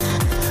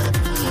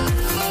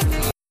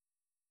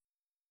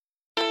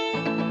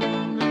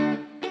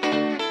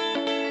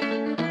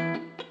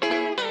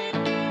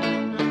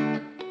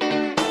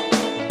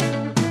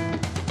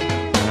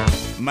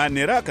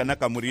manhero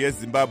akanaka mhuri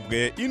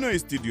yezimbabwe. Ino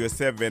istudio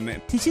 7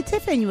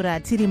 tichitefenyura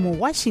tiri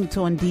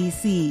muWashington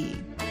DC.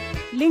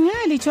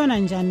 Lingalitshona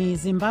njani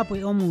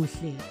Zimbabwe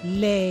omuhle?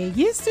 Le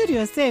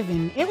yistudio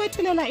 7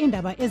 ekwethulela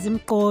indaba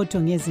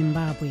ezimqotho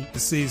ngeZimbabwe.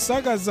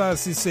 Sisakaza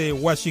sise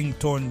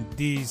Washington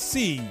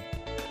DC.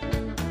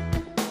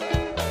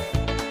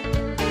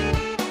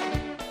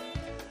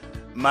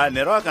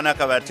 manhero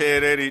akanaka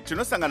vateereri,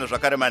 tinosangana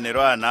zvakare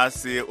manhero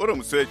anhasi uri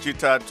musi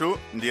wechitatu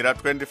ndira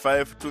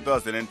 25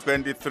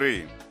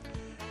 2023.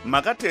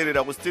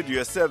 makateerera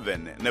kustudio 7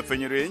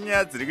 nepfenyuro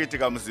yenyaya dziri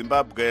kuitika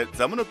muzimbabwe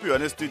dzamunopiwa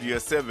nestudio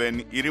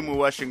 7 iri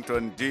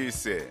muwashington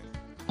DC.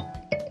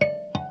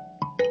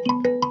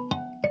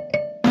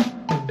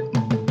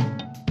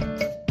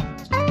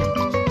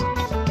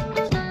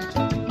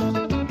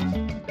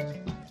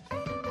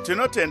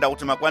 tinotenda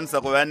kuti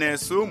makwanisa kuva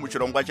nesu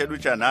muchirongwa chedu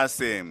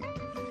chanhasi.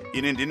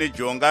 ini ndini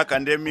Jonga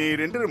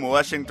Kandemiri ndiri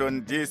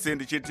muwashington DC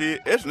ndichiti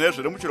ezvinoi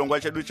zviri muchirongwa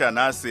chedu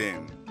chanhasi.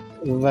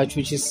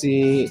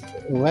 vachuchisi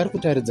vari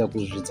kutaridza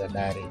kuzvidza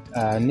dare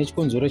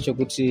nechikonzero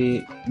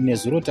chekuti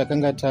nezuro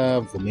takanga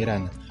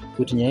tabvumirana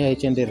kuti nyaya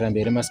ichienderera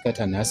mberi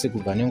masikati anhasi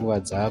kubva nenguva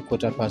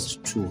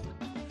dza2:15.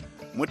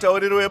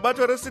 mutauriri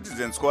webato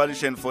reCitizens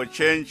Coalition for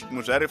Change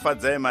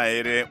Muzvarifadzai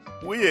Mahere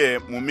uye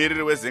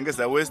mumiriri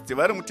weZengeza West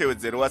vari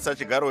mutevedzeri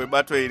wasachigaro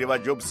webato iri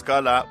vaJob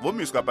Scala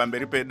vomiswa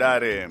pamberi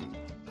pedare.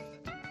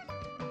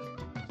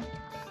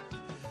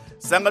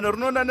 sangano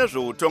rinoona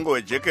nezveutongo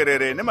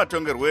hwejekerere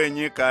nematongerwo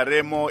enyika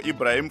Remo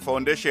Ibrahim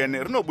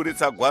Foundation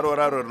rinoburitsa gwaro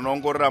raro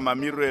rinoongorora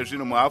mamiriro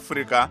ezvinhu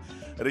muAfrica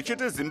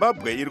richiti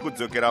Zimbabwe iri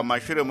kudzokera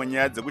mumashure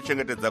munyaya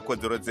dzekuchengetedza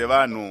kodzero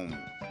dzevanhu.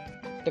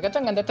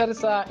 ndakatanga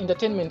ndatarisa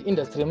entertainment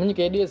industry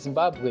munyika yedu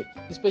yeZimbabwe,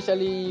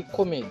 especially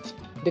comedy,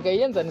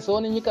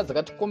 ndikaienzanisawo nenyika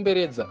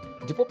dzakatikomberedza,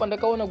 ndipo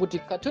pandakaona kuti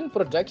cartoon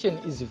production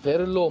is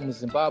very low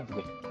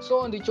muZimbabwe.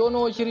 so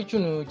ndichionawo chiri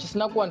chinhu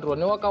chisina kuwandirwa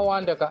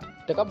newakawanda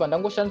ndakabva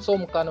ndangoshandisawo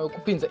mukana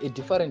wekupinza a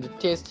different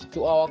taste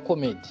to our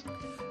comedy.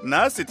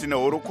 nhasi tine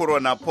hurukuro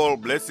naPaul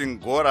Blessing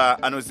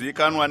Gora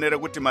anozivikanwa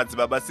nerekuti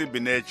madzibaba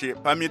Sibinechi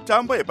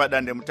pamitambo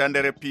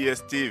yepadandemutande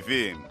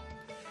rePSTV.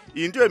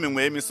 iyi ndiyo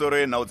mimwe yemisoro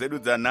yenhau dzedu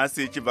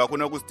dzanhasi ichibva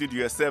kuno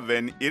kustudio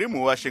 7 iri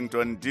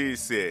muwashington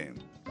DC.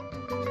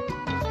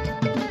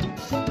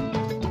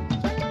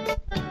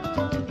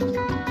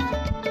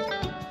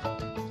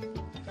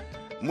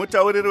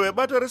 mutauriri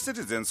webato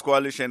reCitizens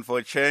Coalition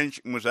for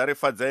Change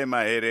Muzvarifadzai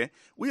Mahere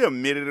uye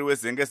mumiriri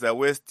weZengeza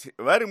West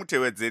vari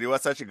mutevedzeri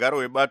wasachigaro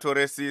webato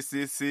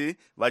reCCC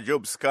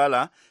vaJob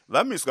Scala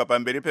vamiswa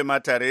pamberi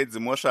pematare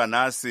edzimhosva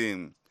nhasi.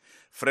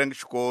 Frank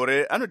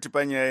Chikore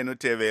anotipa nyaya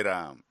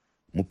inotevera.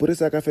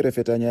 mupurisa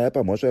akaferefeta nyaya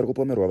pamhosva iri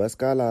kupomerwa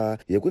vaScala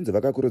yekunzi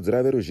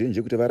vakakurudzira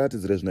veruzhinji kuti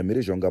varatidzire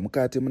zvinhu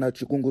mukati muna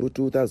chikunguru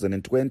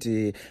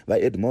 2020.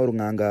 vaEdmore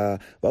Ng'anga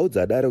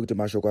vaudza dare kuti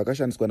mashoko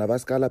akashandiswa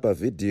navaScala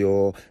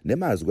pavhidhiyo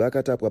nemazwi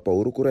akatapwa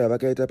pahurukuro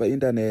yavakaita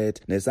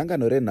paindaneti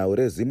nesangano renhau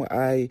reZimu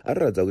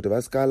anoratidza kuti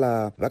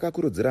vaScala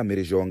vakakurudzira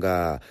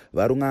mhirizhonga.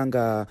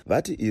 vaRung'anga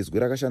vati izwi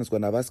rakashandiswa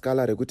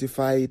navaScala rekuti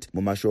fight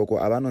mumashoko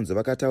avanonzi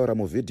vakataura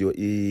muvhidhiyo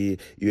iyi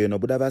iyo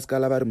inobuda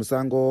vaScala vari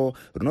musango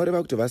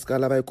rinoreva kuti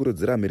vaScala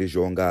vaikurudzira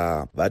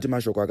mhirizhonga. vati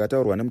mashoko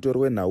akataurwa nemutori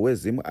wenhau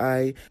weZimu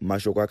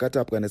mashoko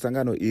akatapwa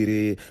nesangano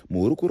iri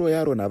muhurukuro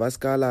yaro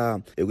navaScala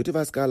ekuti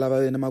vaScala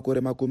vave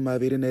nemakore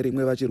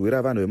 21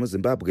 vachirwira vanhu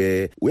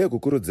vemuZimbabwe uye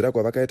kukurudzira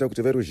kwavakaita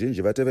kuti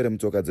veruzhinji vatevere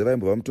mutsoka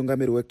dzevaimbova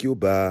mutungamiri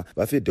weCuba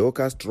vaFidel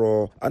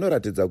Castro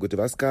anoratidza kuti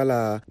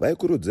vaScala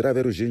vaikurudzira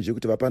veruzhinji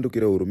kuti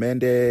vapandukire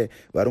hurumende.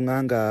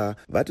 vaRung'anga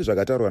vati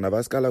zvakataurwa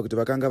navaScala kuti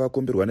vakanga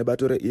vakumbirwa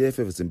nebato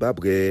reEFF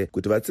Zimbabwe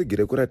kuti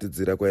vatsigire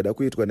kuratidzira kwaida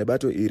kuitwa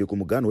nebato iri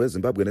kumuganhu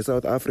weZimbabwe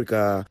neSouth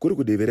Africa kuri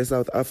kudivi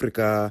reSouth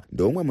Africa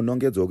ndomwe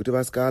munongedzo wekuti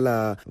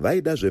vaScala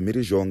vaida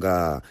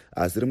zvemhirizhonga.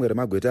 asi rimwe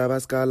remagweta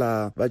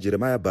avaScala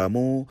vaJeremiah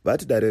Bhamu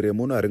vati dare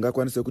remuno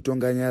haringakwanise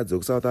kutonga nyaya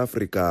dzekusouth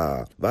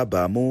Africa.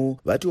 vaBhamu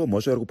vatiwo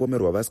mhosva iri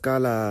kupomerwa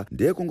vaScala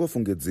ndeye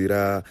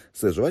kungofungidzira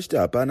sezvo vachiti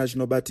hapana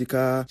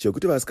chinobatika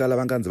chekuti vaScala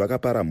vanganzi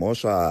vakapara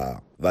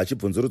mhosva.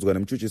 vachibvunzurudzwa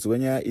nemuchuchisi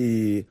wenyaya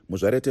iyi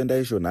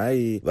Muzvaretendai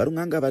Shonhai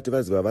vaRung'anga vati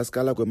vaziva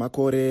vaScala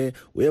kwemakore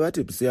uye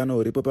vati pisiyano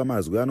uripo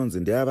pamazwi anonzi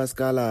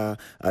ndeavaScala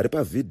ari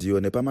pavhidhiyo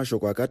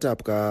nepamashoko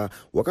akatapwa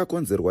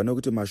wakakonzerwa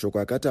nekuti mashoko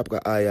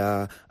akatapwa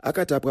aya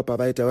akatapwa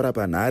pavaitaura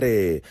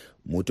panhare.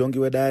 mutongi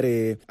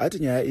wedare ati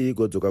nyaya iyi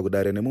igodzoka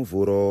kudare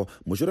nemuvhuro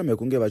mushure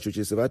mekunge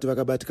vachuchisi vati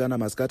vakabatikana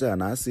masikati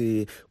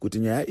anhasi kuti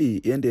nyaya iyi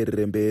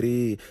ienderere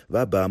mberi.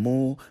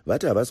 vaBhamu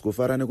vati havasi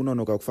kufara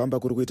nekunonoka kufamba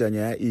kuri kuita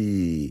nyaya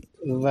iyi.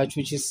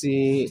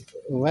 vachuchisi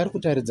vari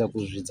kutaridza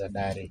kuzvidza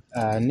dare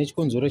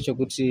nechikonzero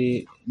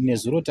chekuti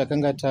nezuro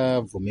takanga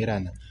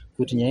tabvumirana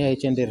kuti nyaya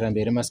ichienderera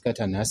mberi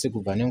masikati anhasi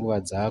kubva nenguva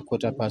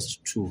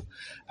dza2:15.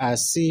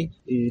 asi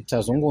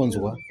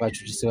tazongonzwa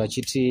vachuchisi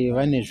vachiti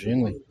vane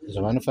zvimwe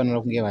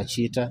zvavanofanira kunge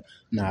vachiita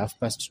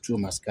na2:30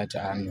 masikati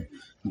ano.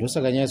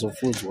 ndosaka nyaya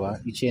zofudzwa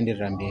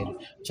ichienderera mberi.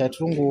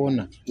 chatiri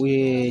kungoona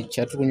uye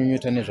chatiri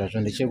kunyunyuta nezvazvo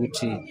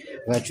ndechekuti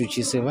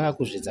vachuchisi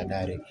vaakuzvidza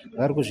dare,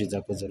 vari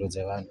kuzvidza kodzero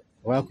dzevanhu.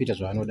 vakuita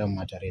zvavanoda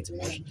mumatare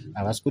edzimazvo,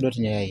 havasi kuda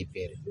kuti nyaya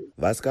ipere.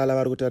 vasikala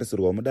vari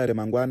kutarisirwa mudare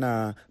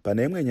mangwana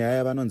pane imwe nyaya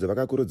yavanonzi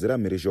vakakurudzira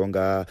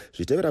mhirishonga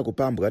zvitevera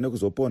kupambwa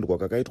nekuzopondwa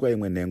kwakaitwa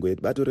imwe nhengo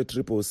yebato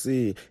retriple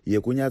C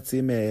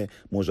yekunyatsime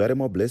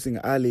muzvaremo Blessing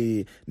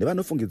Ali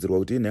nevanofungidzirwa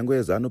kuti inhengo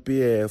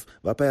yeZANU-PF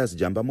vaPius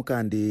Jamba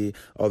Mukandi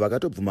avo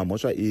vakatobvuma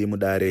mhosva iyi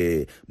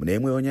mudare. Mune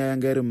imwewo nyaya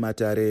yanga iri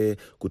mumatare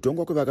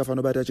kutongwa kwevakafa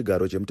nobata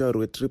chigaro chemutauri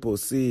wetriple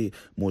C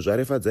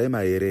muzvare Fadzai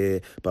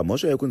Mahere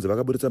pamhosva yekunzi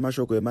vakaburitsa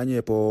mashoko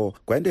emanyepo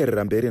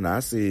kwaenderera mberi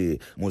nhasi.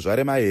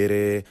 Muzvare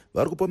Mahere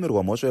vari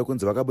kupomerwa mhosva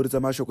yekunzi vakaburitsa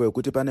mashoko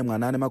ekuti pane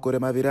mwana ane makore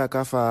 2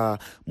 akafa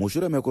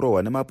mushure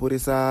mekurohwa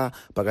nemapurisa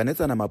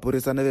pakanetsana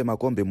mapurisa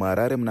nevemakombi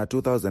muHarare muna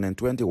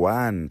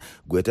 2021.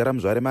 Gweta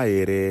ramuzvare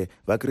Mahere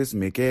vaChris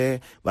Mike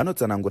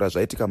vanotsanangura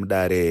zvaitika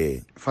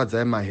mudare.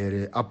 Fadzai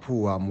Mahere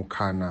apuwa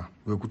mukana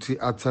wekuti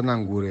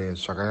atsanangure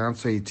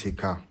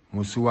zvakanyatsoitika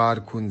musi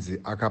waari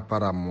kunzi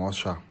akapara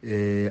mhosva.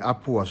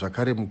 Apuwa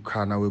zvakare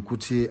mukana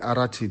wekuti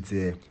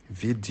aratidze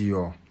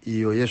vhidhiyo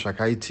iyo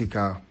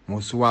yezvakaitika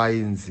musi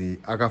waainzi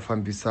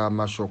akafambisa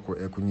mashoko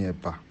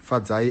ekunyepa.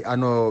 Fadzai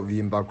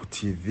anovimba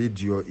kuti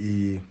vhidhiyo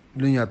iyi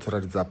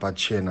inonyatsoratidza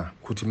pachena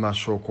kuti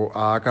mashoko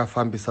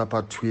aakafambisa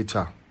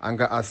paTwitter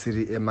anga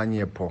asiri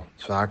emanyepo.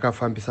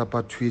 Zvaakafambisa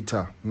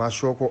paTwitter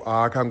mashoko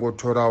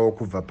aakangotorawo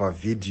kubva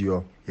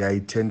pavhidhiyo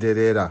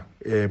yaitenderera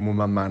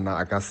mumamana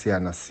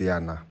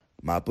akasiyana-siyana.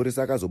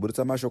 Mapurisa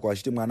akazoburitsa mashoko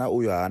achiti mwana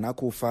uyo haana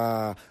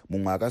kufa.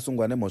 Mumwe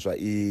akasungwa nemhosva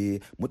iyi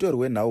mutori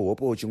wenhau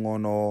Hope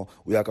Uching'ono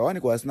uyo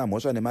akawanikwa asina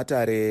mhosva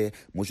nematare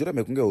mushure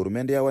mekunge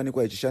hurumende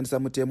yawanikwa ichishandisa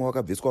mutemo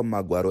wakabviswa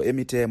mumagwaro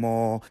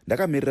emitemo.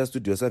 Ndakamirira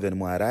Studio 7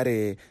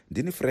 muHarare,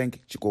 ndini Frank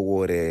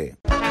Chikowore.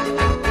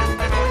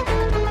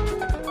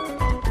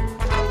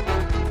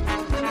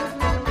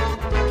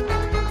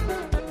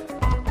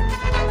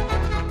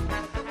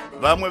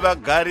 Vamwe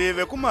vagari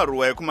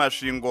vekumaruwa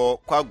ekumasvingo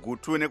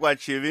kwaGutu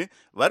nekwaChivi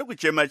vari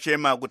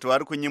kuchema-chema kuti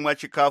vari kunyimwa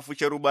chikafu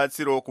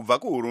cherubatsiro kubva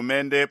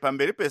kuhurumende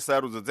pamberi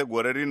pesarudzo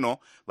dzegore rino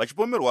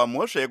vachipomerwa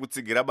mhosva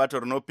yekutsigira bato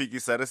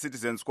rinopikisa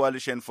reCitizens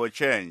Coalition for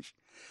Change.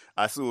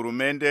 Asi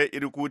hurumende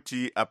iri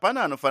kuti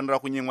hapana anofanira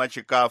kunyimwa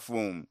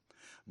chikafu.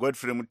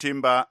 Godfrey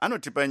Mutimba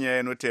anotipa nyaya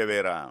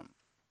inotevera.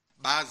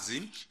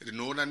 Bazi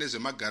rinoona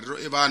nezvemagariro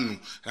evanhu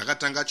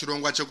rakatanga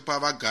chirongwa chekupa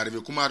vagari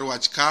vekumaruwa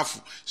chikafu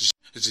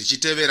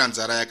zvichitevera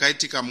nzara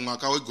yakaitika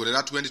mumwaka wegore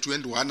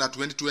ra2021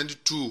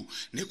 na2022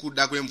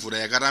 nekuda kwemvura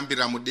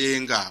yakarambira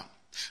mudenga.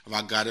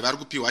 Vagari vari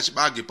kupiwa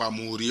chibage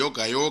pamhuri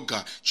yoga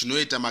yoga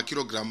chinoita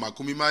makirogiramu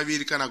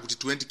 20 kana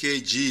kuti 20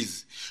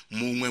 kgs.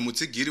 Mumwe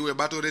mutsigiri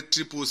webato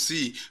retriple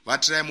C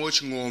vaTraimo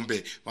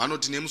Ching'ombe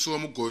vanoti nemusi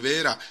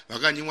wemugovera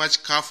vakanyimwa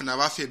chikafu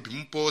navafebhi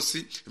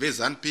muposi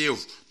veZANU-PF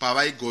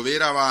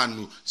pavaigovera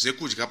vanhu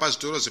zvekudya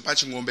pazvitoro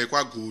zvepaching'ombe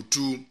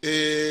kwaGutu.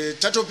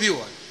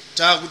 Tatopiwa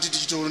takuti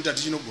tichitoona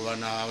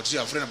tichinogovana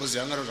tichafurena pozi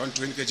yanga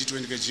 20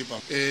 kg pa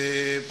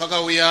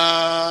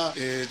pakauya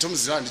Tom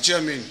Zilandi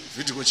chairman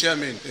video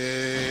chairman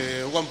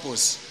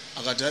ukamposi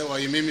akati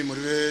aiwa imimi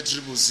muri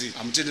vetriple C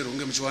amutendero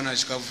kunge muchiwana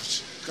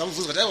chikafu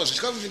kamubvunza kuti aiwa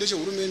zvikafu zvinde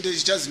chehurumende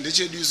chichazi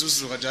ndechedu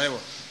isusu vakati aiwa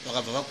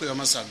vakabva vakweva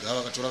masaga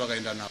vakatora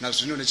vakaenda nawo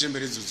nazvino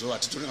nechemberidzo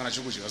hatitori kana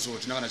chokudya so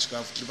tina kana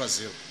chikafu tiri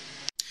pazero.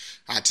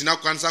 Hatina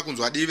kukwanisa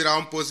kunzwa divi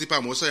ramuposi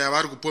pamhosva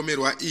yavari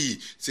kupomerwa iyi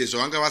sezvo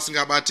vanga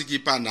vasingabatiki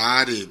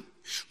panhare.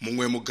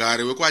 Mumwe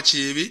mugari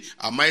wekwaChivi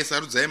amai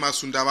Sarudzai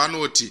Masunda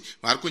vanoti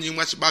vari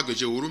kunyimwa chibage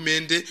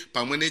chehurumende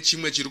pamwe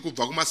nechimwe chiri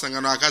kubva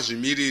kumasangano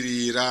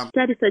akazvimiririra.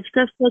 Tarisa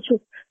chikafu chacho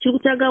chiri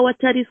kutanga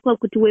watariswa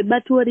kuti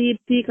webato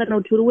ripi kana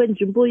kuti uri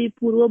wenzvimbo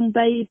ipi uri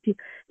wemumba ipi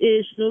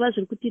zvinova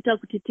zviri kutiita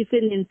kuti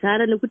tife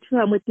nenzara nekuti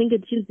vamwe tinenge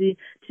tichinzi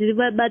tiri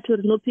vabato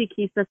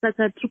rinopikisa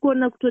saka tiri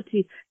kuona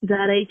kutoti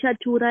nzara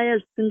ichatiuraya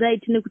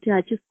zvisingaiti nekuti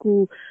hachisi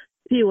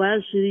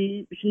kupiwa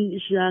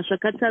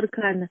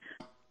zvakatarikana.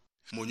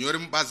 Munyori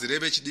mubazi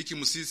revechidiki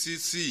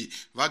muCCC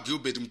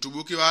vaGilbert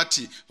Mutubuki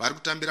vati vari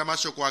kutambira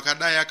mashoko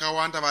akadai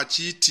akawanda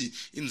vachiti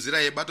inzira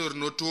yebato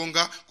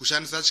rinotonga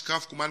kushandisa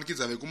chikafu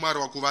kumanikidza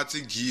vekumaruwa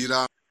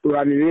kuvatsigira.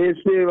 Vanhu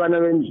vese vana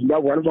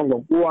veZimbabwe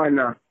vanofanirwa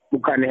kuwana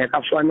mukana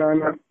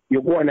yakafanana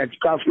yokuwana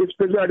chikafu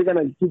especially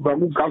kana chichibva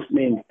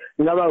kugovernment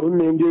ingava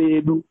hurumende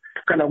yedu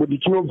kana kuti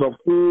chinobva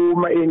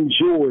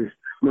kuma-NGOs.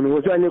 Munhu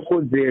wese ane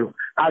kodzero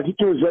asi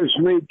tinoziva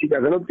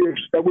zvinoitika ZANU-PF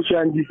zvida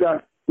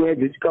kushandisa nyaya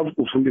dzechikafu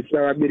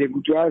kufundisa vabereki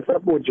kuti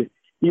vasapote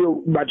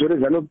iyo bato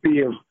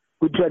reZANU-PF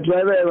kuitira kuti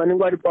vaya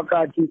vanenge vari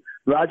pakati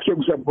vatye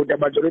kusapota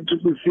bato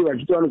retriple C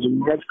vachiti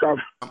vanozomika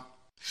chikafu.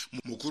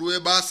 Mukuru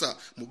webasa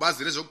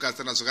mubazi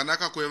rezvokugarisana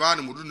zvakanaka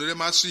kwevanhu mudunhu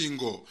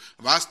reMasvingo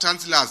Vice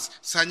Chancellors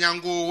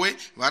Sanyangowe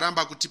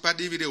varamba kuti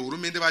padivi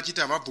rehurumende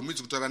vachita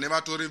vabvumidzwa kutaura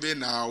nevatori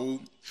venhau.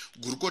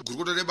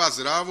 Gurukoto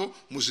rebazi ravo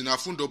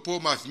muzvinafundo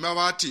Paul Mavhima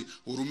vati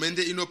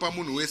hurumende inopa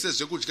munhu wese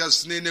zvekudya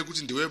zvisinei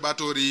nekuti ndiwe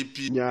bato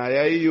ripi.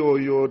 Nyaya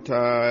iyoyo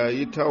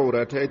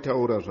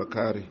taitaura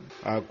zvakare.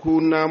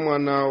 Hakuna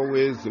mwana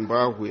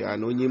weZimbabwe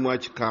anonyimwa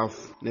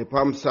chikafu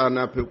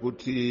nepamusana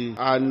pekuti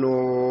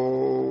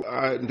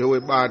ndewe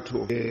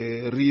bato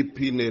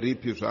ripi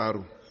neripi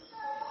zvaro.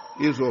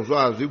 izvozvo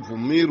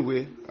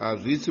hazvibvumirwe,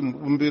 hazvisi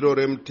mubumbiro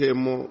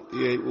remutemo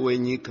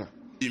wenyika.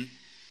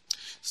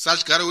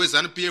 satyari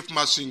weZANU-PF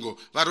Masvingo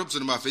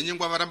vaRobson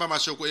Mavhenyengwa varamba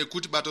mashoko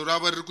ekuti bato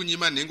ravo riri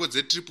kunyima nhengo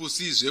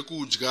dzeCCC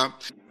zvekudya.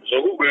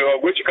 Zvokugwewa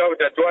kwechikafu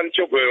tatowana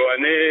chogwewa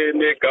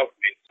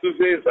negavhumenti.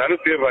 Suse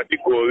ZANU-PF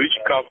hatigowi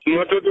chikafu.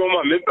 Tinototiwo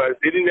mamembers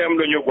edu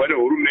neamunonyogwa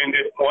nehurumende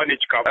wane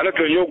chikafu.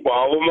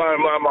 Anotonyogwawo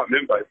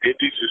mamembers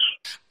edu isusu.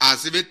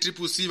 Asi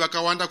veCCC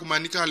vakawanda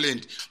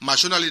kuManicaland,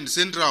 Mashonaland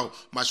Central,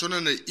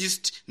 Mashonaland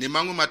East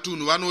nemamwe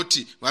matunhu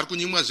vanoti vari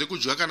kunyimwa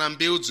zvekudya kana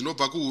mbeu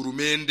dzinobva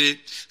kuhurumende.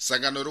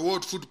 Sangano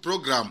reWorld Food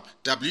Program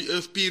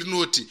WFP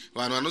rinoti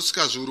vanhu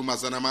vanosvika zviuru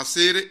mazana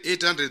masere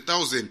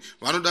 800,000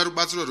 vanoda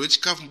rubatsiro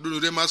rwechikafu mudunhu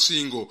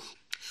reMasvingo.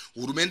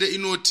 Hurumende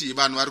inoti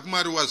vanhu vari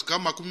kumariwa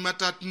zvikamu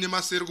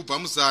 37 kubva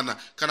muzana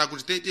kana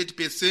kuti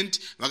 38%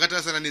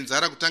 vakatarisana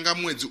nenzara kutanga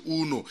mwedzi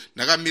uno.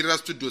 Ndakamirira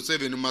Studio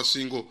 7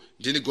 muMasvingo,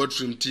 ndini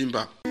Godfrey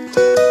Mtimba.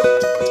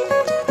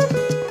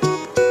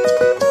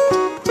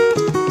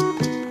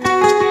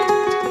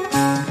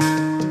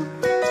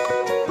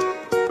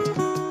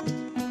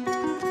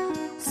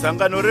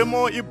 Sangano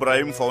remo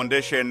Ibrahim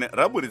Foundation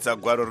raburitsa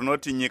gwaro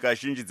rinoti nyika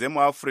zhinji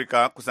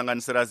dzemuAfrica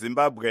kusanganisira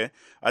Zimbabwe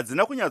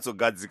hadzina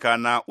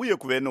kunyatsogadzikana uye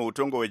kuve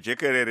neutongo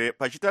hwejekerere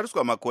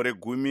pachitariswa makore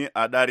 10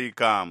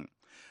 adarika.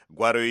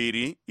 Gwaro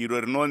iri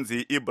iro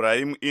rinonzi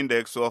Ibrahim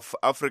Index of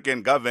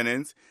African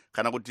Governance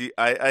kana kuti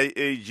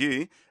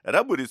IIAG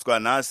raburitswa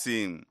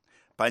nhasi.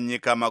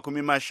 Panyika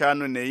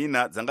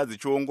 54 dzanga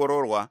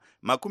dzichiongororwa,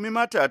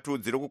 30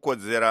 dziri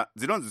kukodzera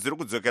dzinonzi dziri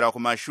kudzokera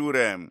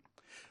kumashure.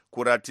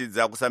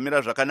 Kuratidza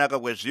kusamira zvakanaka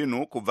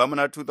kwezvinhu kubva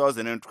muna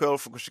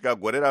 2012 kusvika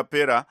gore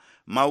rapera,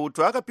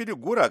 mauto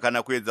akapidigura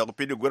kana kuedza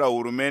kupidigura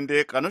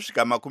hurumende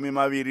kanosvika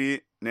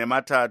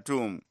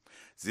 23.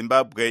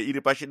 Zimbabwe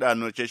iri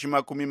pachidanho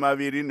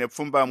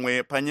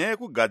chechi20 panyaya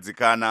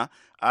yekugadzikana,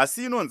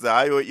 asi inonzi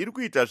hayo iri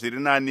kuita zviri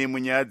nani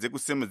munyaya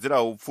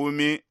dzekusimudzira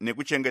upfumi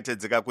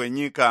nekuchengetedzeka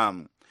kwenyika.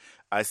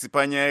 Asi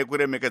panyaya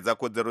yekuremekedza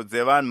kodzero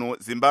dzevanhu,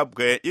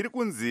 Zimbabwe iri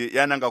kunzi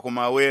yananga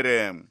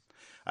kumawere.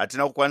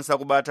 Hatina kukwanisa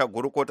kubata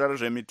gurukota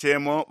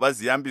rezvemitemo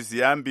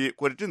vaZiyambi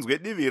kuti tinzwe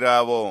divi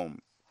ravo.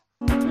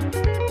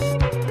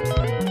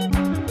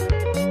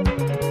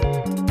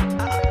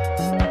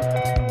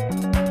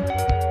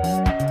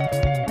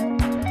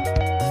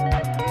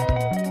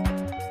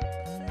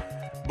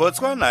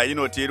 Botswana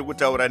inoti iri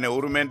kutaura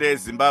nehurumende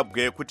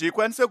yeZimbabwe kuti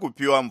ikwanise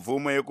kupiwa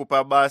mvumo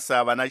yekupa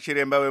basa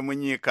vanachiremba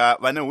vemunyika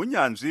vane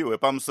hunyanzvi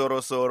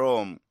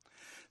hwepamusorosoro.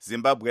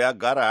 Zimbabwe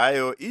yagara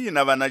hayo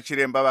iina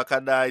vanachiremba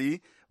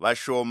vakadai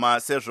vashoma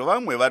sezvo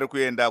vamwe vari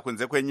kuenda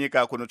kunze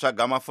kwenyika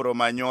kunotsvaga mafuro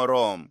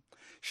manyoro.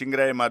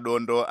 Shingirai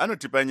Madondo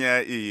anotipa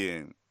nyaya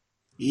iyi.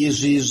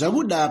 Izvi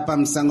zvabuda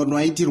pamusangano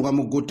waitirwa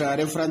muguta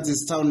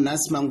reFrancistown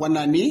nhasi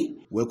mangwanani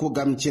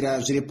wekugamuchira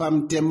zviri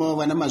pamutemo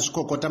vana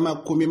mazvikokota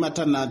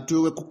 60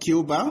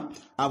 wekuCuba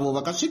avo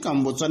vakasvika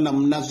muBotswana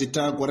muna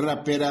zvita gore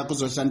rapera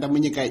kuzoshanda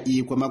munyika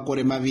iyi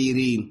kwemakore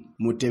 2.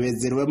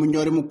 Mutevedzeri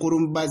wemunyori mukuru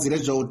mubazi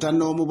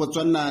rezveutano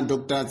muBotswana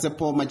Dr.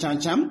 Tsepo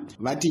Machacha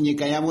vati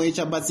nyika yavo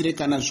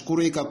ichabatsirikana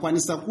zvikuru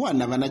ikakwanisa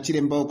kuwana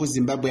vanachiremba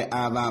vekuZimbabwe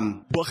ava.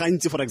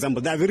 For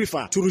example, they are very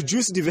far to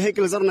reduce the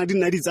vehicles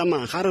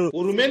that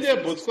hurumende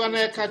yeBotswana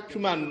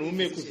yakatuma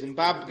nhume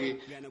kuZimbabwe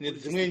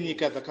nedzimwe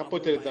nyika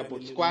dzakapoteredza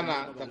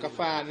Botswana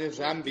dzakafanana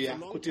neZambia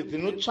kuti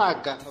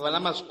dzinotsvaga vana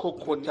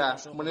mazvikokota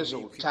mune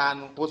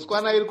zveutano.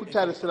 Botswana iri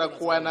kutarisira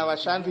kuwana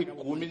vashandi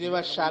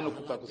 15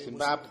 kubva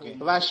kuZimbabwe.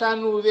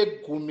 Vashanu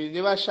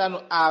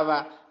ve15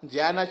 ava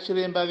ndiana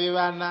chiremba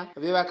vevana,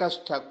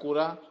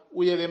 vevakazvitakura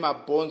uye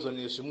vemabhonzo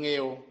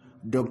nezvimwewo.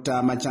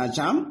 Dr.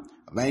 Machacha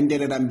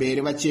vaenderera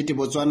mberi vachiti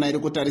Botswana iri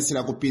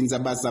kutarisira kupinza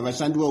basa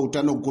vashandi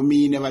veutano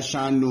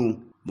 15.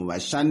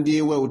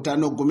 Muvashandi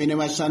veutano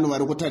 15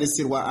 vari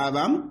kutarisirwa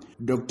ava,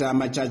 Dr.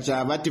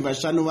 Machacha vati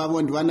vashanu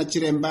vavo ndivana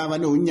chiremba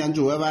vane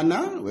hunyanzvi hwevana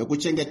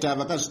hwekuchengeta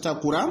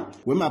vakazvitakura,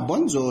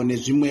 hwemabhonzo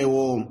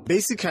nezvimwewo.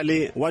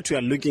 Basically what we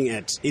are looking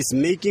at is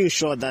making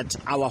sure that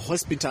our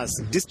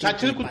hospitals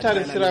chatiri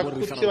kutarisira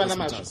kuti vana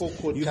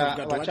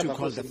mazvikokota vachabva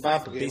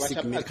kuZimbabwe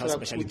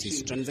vachapatsira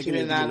kuti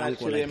tive nana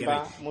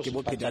chiremba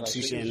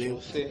pediatrician,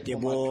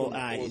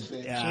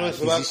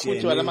 zvinoziva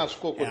kuti vana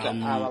mazvikokota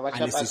ava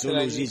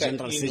vachabatsira nyika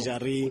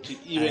kuti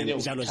ive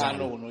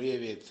neutano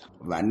hunoyevedza.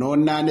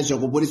 Vanoona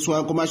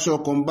nezvekuburiswa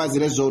kumashoko mubazi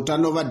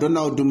rezveutano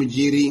vaDonald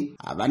Mujiri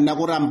havana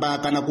kuramba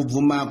kana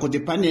kubvuma kuti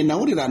pane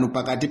nhaurirano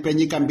pakati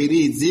penyika mbiri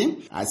idzi,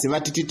 asi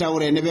vati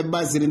titaure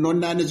nevebazi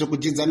rinoona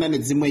nezvekuchidzana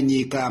nedzimwe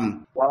nyika.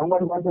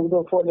 Wangakwanisa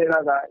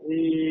kutofonera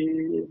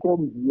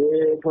ikombi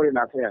yeForeign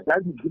Affairs.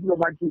 That's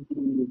diplomatic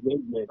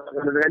engagement.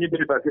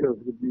 Zvakanyepera pasero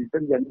kuti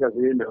senjanyika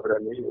zvoenda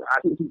neiyo.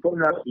 Asi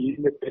tifonera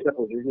ine better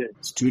position.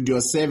 Studio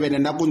 7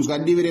 nakunzwa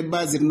divi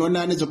rebazi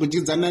rinoona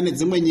nezvekuchidzana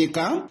nedzimwe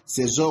nyika,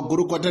 sezvo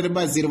gurukota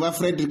rebazi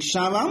vaFrederick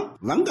Shava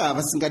vanga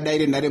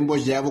vasingadaire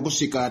nharembozha yavo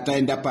kusvika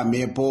taenda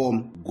pamhepo.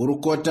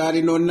 Gurukota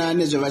rinoona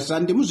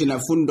nezvevashandi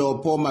muzvinafundo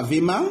Paul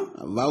Mavhima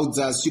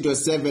vaudza Studio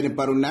 7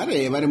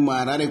 parunare vari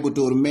muHarare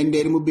kuti hurumende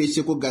iri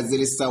mubishi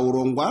kugadzirisa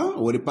urongwa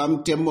huri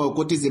pamutemo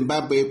wekuti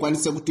Zimbabwe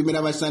ikwanise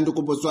kutumira vashandi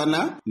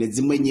kuBotswana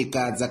nedzimwe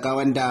nyika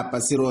dzakawanda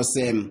pasi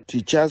rose.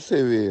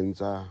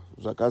 Tichasevenza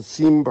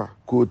zvakasimba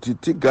kuti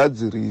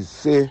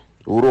tigadzirise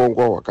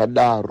urongwa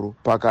hwakadaro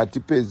pakati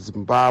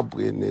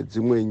peZimbabwe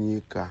nedzimwe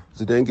nyika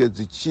dzinenge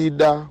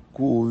dzichida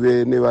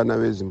kuve nevana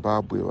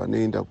veZimbabwe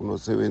vanoenda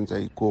kunosevenza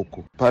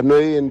ikoko.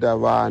 Panoenda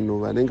vanhu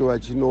vanenge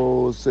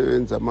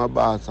vachinosevenza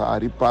mabasa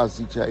ari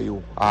pasi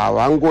chaiwo,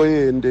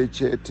 havangoende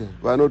chete,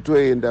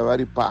 vanotoenda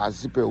vari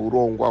pasi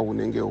peurongwa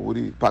hunenge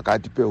huri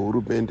pakati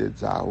pehurumende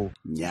dzavo.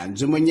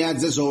 Nyanzvi munyaya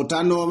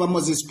dzezveutano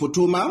vaMoses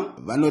Putuma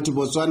vanoti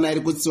Botswana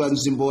iri kutsiwa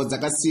nzvimbo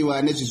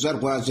dzakasiyiwa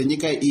nezvizvarwa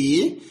zvenyika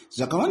iyi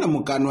zvakawana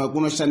mukana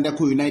wekunoshanda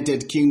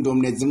kuUnited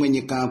Kingdom nedzimwe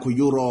nyika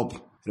kuEurope.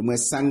 Rimwe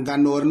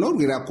sangano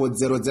rinorwira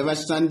kodzero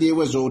dzevashandi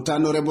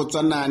vezveutano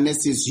reBotswana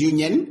Nurses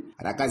Union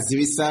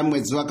rakazivisa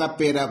mwedzi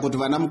wakapera kuti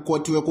vana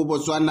mukoti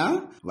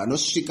vekuBotswana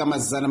vanosvika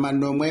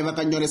 800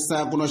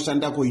 vakanyoresa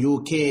kunoshanda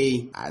kuUK.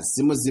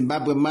 Asi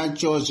muZimbabwe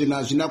macho zvinhu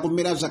hazvina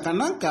kumira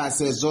zvakanaka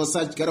sezvo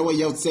sadyaro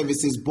weHealth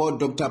Services Board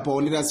Dr.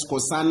 Paulina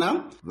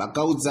Skosana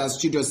vakaudza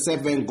Studio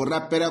 7 gore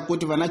rapera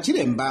kuti vana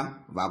chiremba,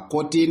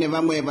 vakoti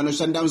nevamwe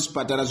vanoshanda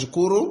muzvipatara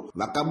zvikuru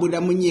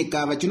vakabuda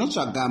munyika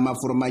vachinotsvaga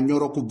mafuro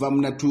manyoro kubva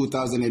muna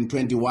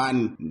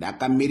 2021.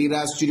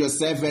 Ndakamirira Studio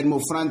 7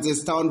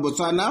 muFrancistown,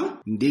 Botswana,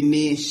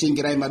 ndini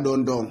Shingirai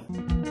Madondo.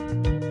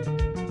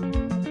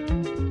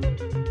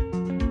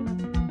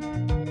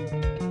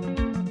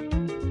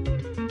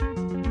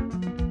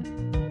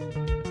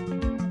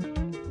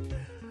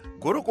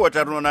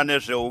 Gurukota rinoona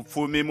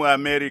nezveupfumi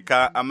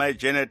muAmerica amai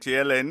Janet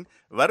Yellen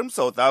vari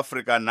muSouth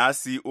Africa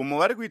nhasi umo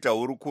vari kuita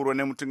hurukuro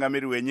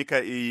nemutungamiri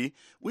wenyika iyi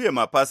uye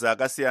mapazi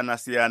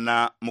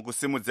akasiyana-siyana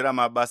mukusimudzira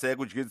mabasa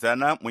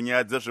ekudyidzana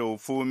munyaya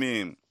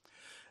dzezveupfumi.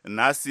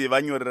 Nhasi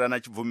vanyorerana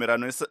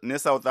chibvumirano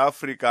neSouth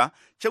Africa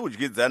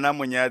chekudyidzana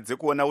munyaya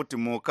dzekuona kuti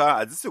mhuka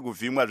hadzisi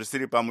kuvhimwa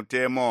zvisiri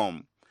pamutemo.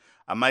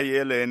 Amai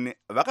Yellen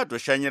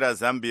vakatoshanyira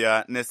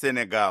Zambia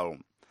neSenegal.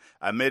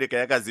 America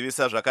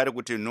yakazivisa zvakare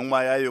kuti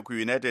nhumwa yayo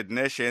kuUnited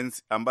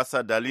Nations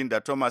ambassador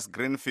Linda Thomas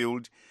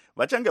Greenfield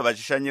vachange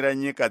vachishanyira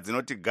nyika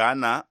dzinoti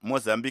Ghana,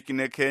 Mozambique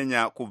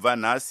neKenya kubva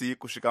nhasi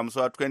kusvika musi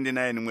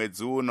wa29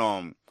 mwedzi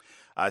uno.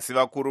 Asi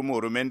vakuru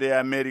muhurumende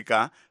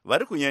yeAmerica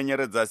vari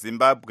kunyenyeredza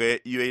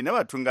Zimbabwe iyo ine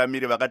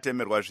vatungamiri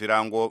vakatemerwa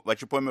zvirango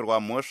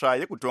vachipomerwa mhosva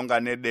yekutonga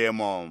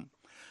nedemo.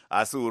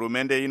 Asi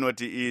hurumende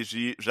inoti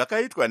izvi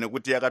zvakaitwa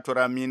nekuti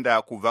yakatora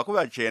minda kubva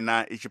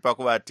kuvachena ichipa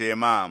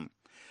kuvatema.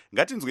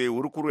 Ngatinzwei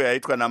hurukuru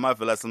yaitwa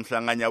naMarvelous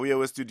Mhlanganya uye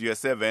weStudio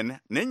 7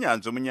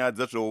 nenyanzvi munyaya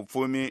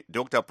dzezveupfumi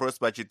Dr.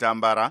 Prosper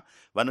Chitambara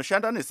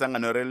vanoshanda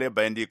nesangano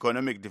reLabour and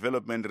Economic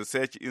Development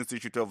Research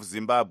Institute of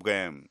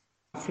Zimbabwe.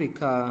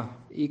 Africa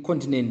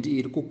icontinent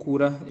iri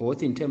kukura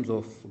both in terms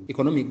of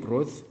economic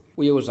growth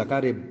uyewo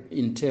zvakare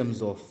in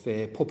terms of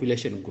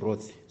population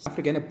growth.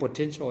 Africa ine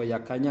potential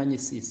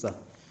yakanyanyisisa.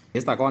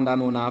 Akawanda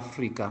anoona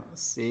Africa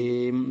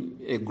se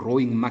a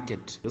growing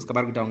market.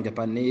 Zvikabara kuita kunge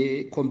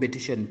pane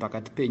competition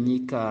pakati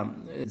penyika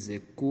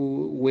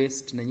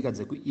dzekuwest nenyika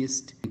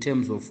dzekueast in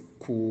terms of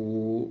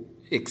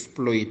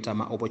kuexploita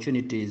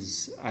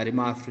ma-opportunities ari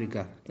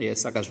maAfrica.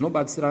 Saka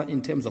zvinobatsira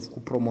in terms of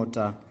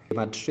kupromota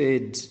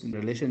ma-trade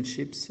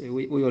relationships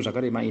uye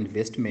zvakare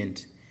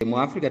ma-investment.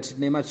 MuAfrica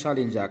tine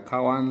machallenge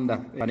akawanda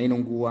pane ino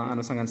nguva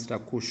anosanganisira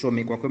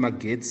kushomekwa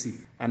kwemagetsi,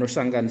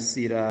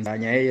 anosanganisira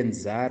nyaya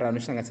yenzara,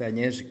 anosanganisira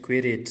nyaya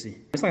yezvikwereti,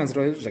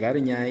 anosanganisira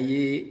zvakare nyaya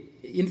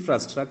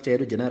yeinfrastructure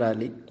yedu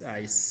generally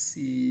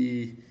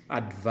haisi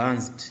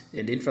advanced,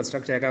 and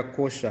infrastructure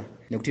yakakosha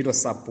nekuti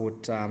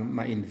inosapota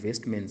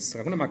ma-investments.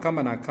 Saka kuna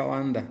makambani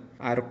akawanda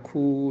ari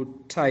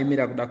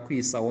kutaimira kuda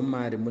kuisawo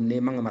mari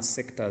mune mamwe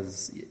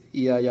masectors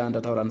iyaya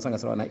ndataura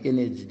anosanganisira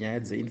naenergy, nyaya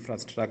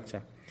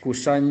dzeinfrastructure.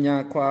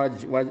 Kushanya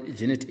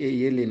kwaJanet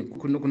Yellen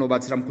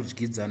kunobatsira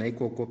mukudyidzana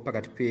ikoko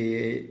pakati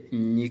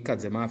penyika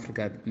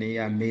dzemaAfrica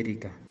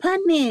neAmerica.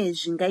 Pane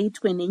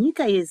zvingaitwe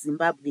nenyika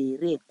yeZimbabwe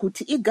here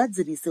kuti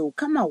igadzirise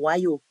ukama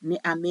hwayo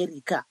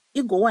neAmerica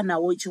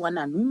igowanawo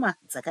ichiwana nhumwa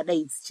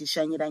dzakadai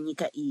dzichishanyira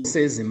nyika iyi?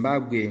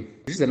 SeZimbabwe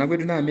kudyidzana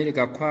kwedu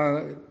neAmerica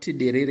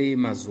kwatidererei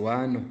mazuva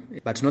ano,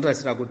 but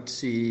tinotarisira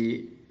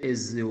kuti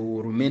as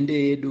hurumende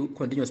yedu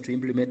continues to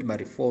implement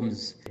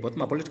ma-reforms, both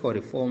ma-political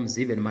reforms,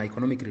 even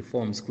ma-economic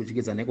reforms,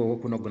 kudyidzana ikoko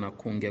kunogona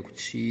kunge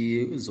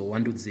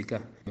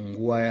kuchizowandudzika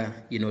munguva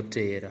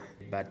inoteera.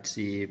 But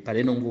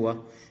pane nguva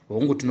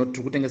hongu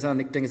tiri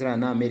kutengeserana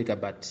naAmerica,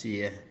 but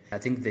I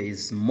think there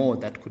is more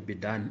that could be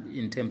done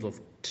in terms of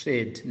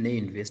trade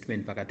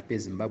neinvestment pakati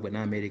peZimbabwe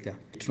naAmerica.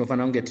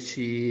 Tinofanira kunge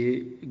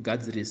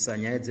tichigadzirisa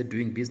nyaya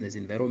dzedoing business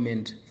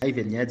environment,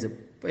 even nyaya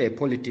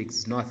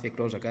dzepolitics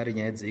dzinoaffectawo zvakare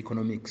nyaya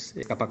dzeeconomics.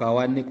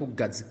 Pakawane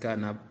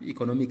kugadzikana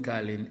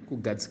economically,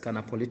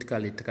 kugadzikana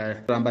politically,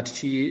 tikaramba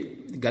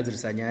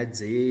tichigadzirisa nyaya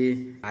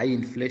dzehigh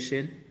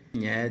inflation,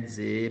 nyaya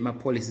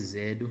dzemapolicies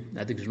edu,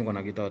 I think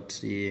zvinogona kuita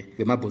kuti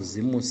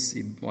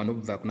vemabhizimusi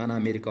vanobva kuna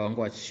America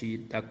vange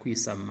vachida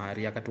kuisa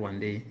mari yakati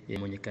wandei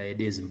munyika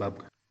yedu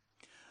yeZimbabwe.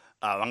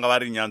 vanga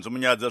vari nyanzvi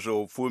munyaya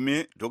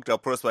dzezveupfumi Dr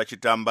Prosper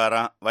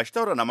Chitambara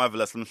vachitaura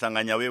naMarvelous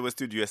Muhlanganya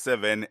westudio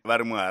 7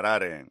 vari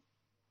muHarare.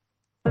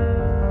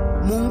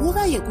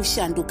 Munguva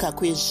yekushanduka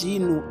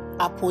kwezvinhu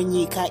apo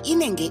nyika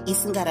inenge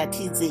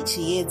isingaratidze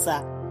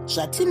chiedza,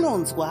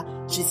 zvatinonzwa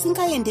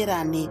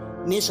zvisingaenderane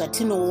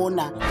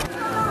nezvatinoona,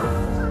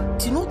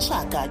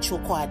 tinotsvaga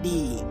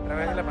chokwadi.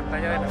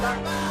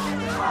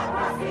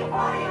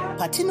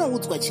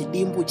 Patinoudzwa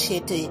chidimbu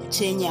chete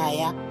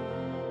chenyaya,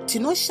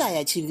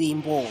 tinoshaya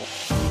chivimbo.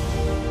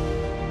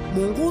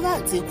 Munguva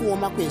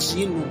dzekuoma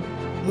kwezvinhu,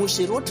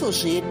 muzviroto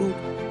zvedu,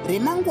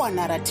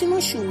 remangwana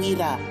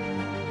ratinoshuwira,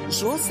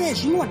 zvose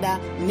zvinoda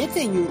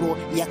nhepfenyuro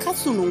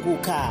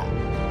yakasununguka.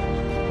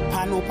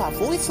 Pano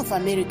paVoice of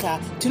America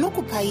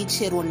tinokupai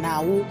chero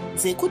nhau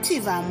dzekuti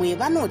vamwe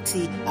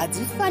vanoti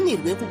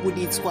hadzifanirwe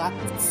kubuditswa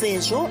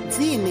sezvo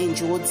dziine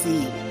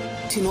njodzi.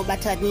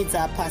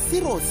 Tinobatanidza pasi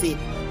rose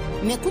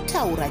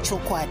nekutaura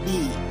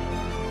chokwadi.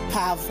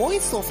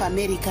 PaVoice of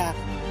America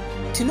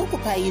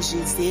tinokupai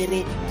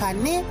zvizere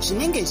pane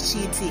zvinenge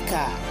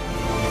zvichiitika.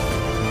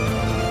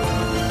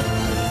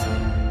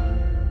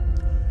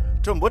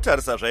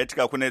 Tombotarisa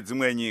zvaitika kune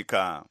dzimwe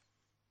nyika.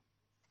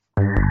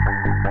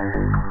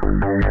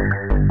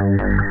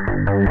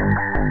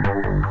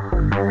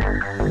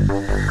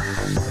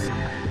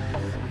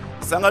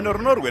 Sangano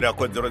rinorwira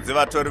kodzero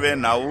dzevatori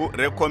venhau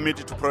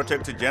reCommittee to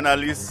Protect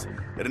Journalists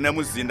rine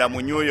muzinda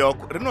muNew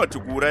York rinoti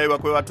kuurayiwa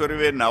kwevatori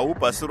venhau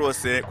pasi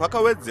rose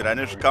kwakawedzera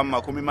nezvikamu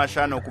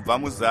 50 kubva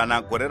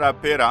muzana gore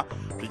rapera,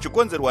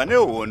 zvichikonzerwa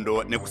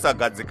nehondo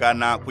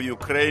nekusagadzikana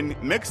kuUkraine,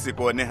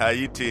 Mexico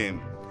neHaiti.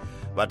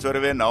 Vatori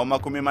venhau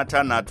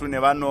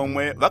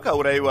 63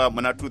 vakaurayiwa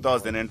muna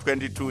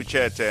 2022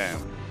 chete.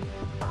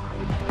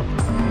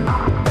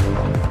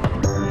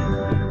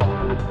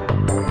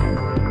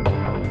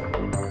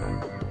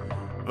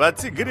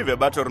 Vatsigiri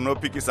vebato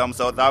rinopikisa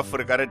muSouth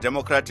Africa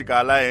reDemocratic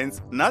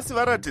Alliance nhasi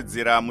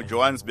varatidzira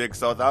muJohannesburg,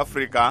 South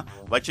Africa,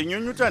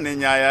 vachinyunyuta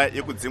nenyaya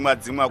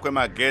yekudzimwa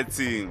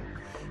kwemagetsi.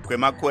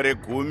 Kwemakore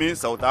 10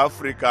 South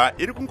Africa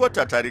iri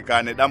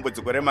kungotatarika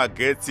nedambudziko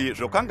remagetsi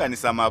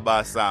zvokanganisa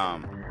mabasa.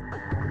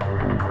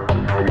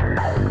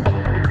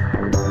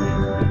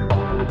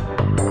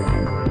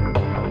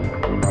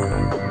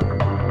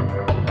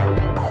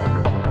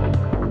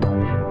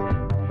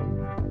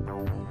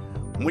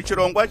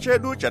 Muchirongwa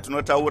chedu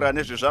chatinotaura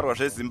nezvizvarwa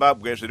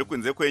zveZimbabwe zviri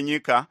kunze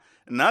kwenyika,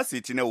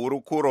 nhasi tine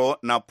hurukuro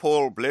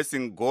naPaul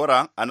Blessing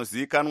Gora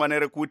anozivikanwa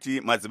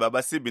nerekuti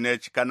Madzibaba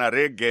Sibinech kana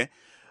Rege,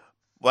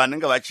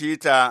 vanenge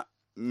vachiita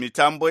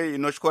mitambo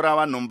inotyora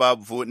vanhu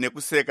mbabvu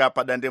nekuseka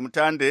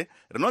padandemutande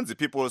rinonzi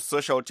People's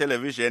Social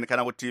Television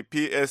kana kuti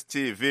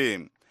PSTV.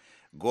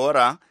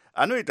 Gora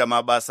anoita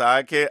mabasa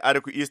ake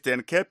ari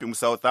kuEastern Cape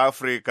muSouth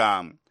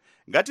Africa.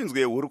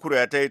 Ngatinzwe hurukuro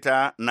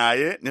yataita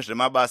naye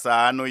nezvemabasa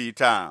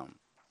aanoita.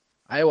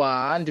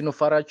 Aiwa,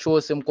 ndinofara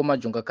chose mukoma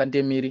Jonga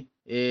Kandemiri.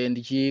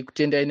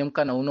 Ndichikutendai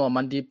nemukana uno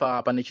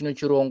wamandipa pane chino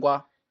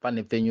chirongwa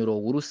pane pfenyuro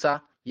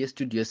hurusa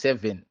yestudio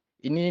 7.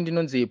 Ini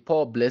ndinonzi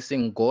Paul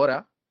Blessing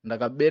Gora,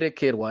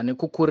 ndakaberekerwa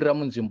nekukurira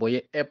munzvimbo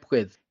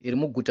yeEpworth iri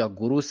muguta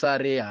gurusa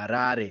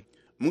reHarare.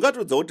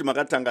 Mungatudza kuti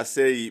makatanga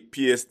sei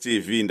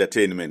PSTV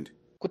Entertainment?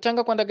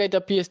 Kutanga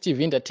kwandakaita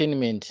PSTV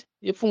Entertainment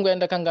ipfungwa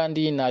yandakanga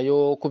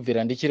ndiinayo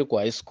kubvira ndichiri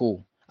kuhigh school.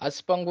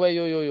 Asi panguva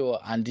iyoyo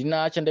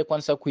handina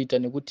chandaikwanisa kuita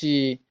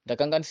nekuti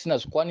ndakanga ndisina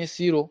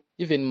zvikwanisiro,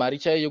 even mari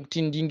chaiyo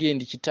yokuti ndinge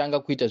ndichitanga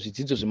kuita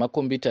zvidzidzo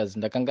zvemacomputers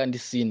ndakanga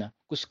ndisina.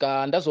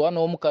 Kusvika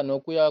ndazowanawo mukana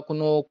wekuya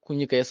kuno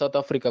kunyika yeSouth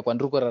Africa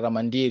kwandiri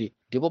kurarama ndiri,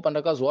 ndipo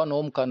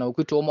pandakazowanawo mukana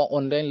wekuitawo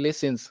ma-online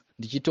lessons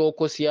ndichiitawo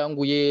kosi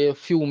yangu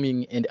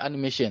yefilming and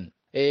animation.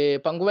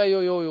 Panguva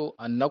iyoyo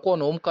handina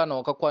kuwanawo mukana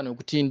wakakwana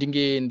wekuti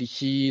ndinge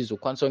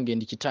ndichizokwanisa kunge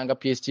ndichitanga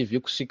PSTV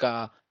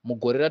kusvika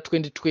mugore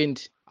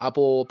ra2020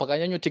 apo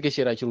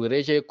pakanyanyotekeshera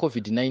chirwere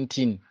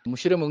cheCovid-19.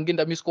 Mushure mekunge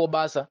ndamiswawo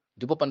basa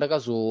ndipo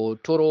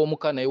pandakazotorawo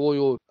mukana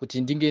iwoyo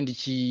kuti ndinge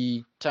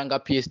ndichitanga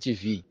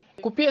PSTV.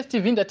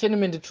 KuPSTV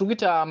Entertainment tiri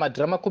kuita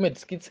madrama comedy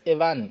skits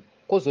evanhu,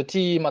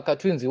 kozoti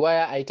macartoons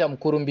iwaya aita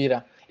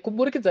mukurumbira.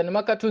 Kuburikidza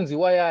nemacartoons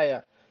iwaya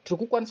aya tiri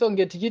kukwanisa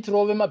kunge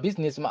tichiitirawo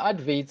vemabusiness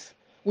maadverts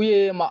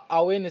uye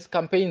ma-awareness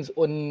campaigns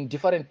on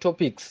different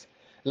topics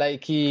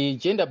like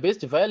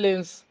gender-based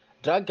violence,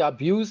 drug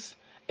abuse,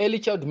 early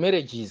child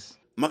marriages.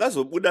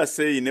 Makazobuda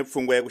sei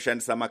nepfungwa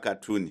yekushandisa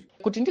makatuni?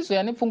 Kuti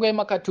ndizoya nepfungwa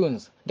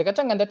yemacartoons,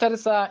 ndakatanga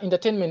ndatarisa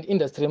entertainment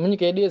industry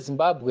munyika yedu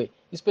yeZimbabwe,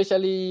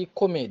 especially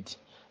comedy.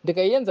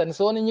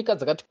 Ndikaienzanisawo nenyika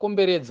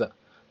dzakatikomberedza,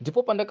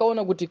 ndipo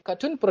pandakaona kuti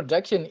cartoon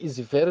production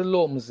is very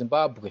low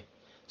muZimbabwe.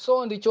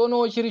 So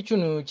ndichionawo chiri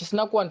chinhu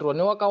chisina kuwandirwa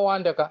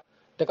newakawanda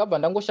ndakabva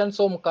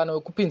ndangoshandisawo mukana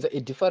wekupinza a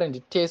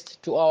different taste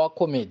to our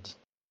comedy.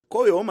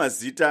 Kowewo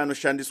mazita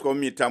anoshandiswa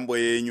mumitambo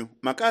yenyu,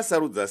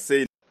 makasarudza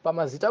sei?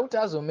 Pamazita kuti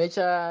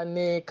azomecha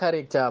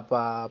necharacter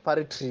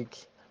paritrick,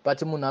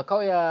 but munhu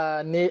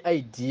akauya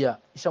neidea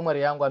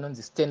ishamwari yangu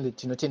anonzi Stanley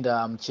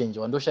Tinotenda Muchenje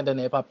wandoshanda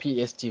naye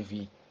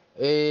paPSTV.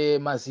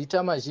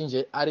 Mazita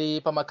mazhinji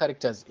ari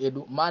pamacharacters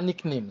edu,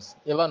 manicknames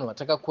evanhu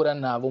vatakakura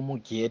navo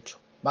mugeto.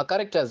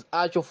 Macharacters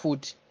acho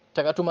futi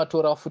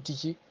takatomatora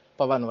futichi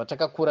pavanhu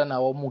vatakakura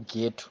navo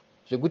mugeto,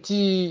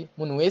 zvekuti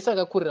munhu wese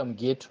akakurira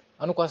mugeto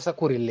anokwanisa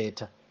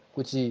kurileta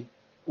kuti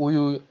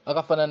uyu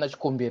akafanana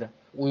nachikombera,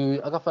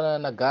 uyu akafanana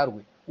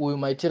nagarwe, uyu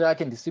maitiro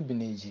ake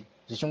ndisibhineji,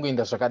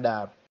 zvichingoenda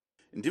zvakadaro.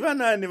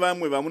 Ndivanani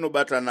vamwe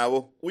vamunobata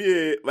navo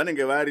uye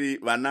vanenge vari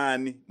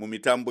vanani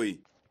mumitambo iyi?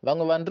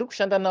 Vamwe vandiri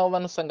kushanda navo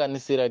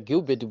vanosanganisira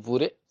Gilbert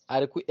Bvure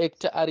ari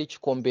kuacta ari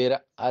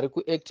chikombera, ari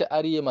kuacta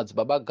ari ye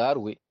madzibaba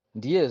garwe,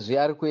 ndiyezve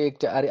ari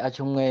kuacta ari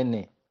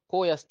achimwene.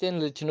 Koya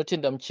Stanley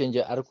Tinotenda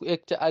Muchenja ari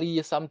kuacta ari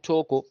ye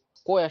Samtoko,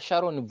 koya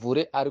Sharon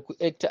Bvure ari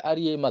kuacta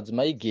ari ye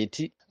madzimai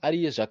Geti,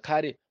 ari ye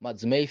zvakare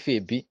madzimai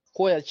Febi,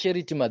 koya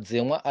Charity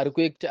Madzemwa ari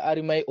kuacta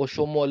ari mai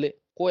Oshomole,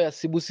 koya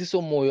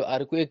Sibusiso Moyo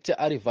ari kuacta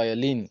ari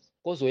violin,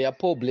 kozoya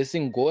Paul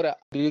Blessing Gora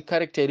ndiri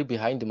character iri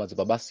behind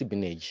madzibaba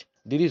Sibinage,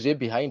 ndirizve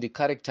behind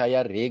character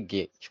ya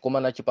Rege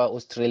chikomana chipa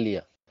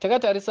Australia.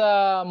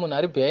 Takatarisa munhu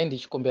ari behind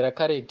chikombera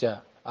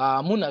character,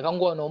 munhu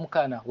akangowanawo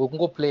mukana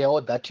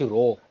wekungoplayawo that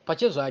role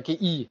pachezvake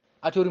iye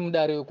atori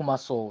mudare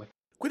wekumasowe.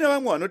 Kune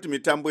vamwe vanoti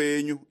mitambo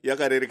yenyu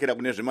yakarerekera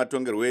kune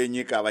zvematongerwo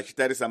enyika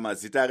vachitarisa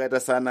mazita akaita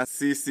sana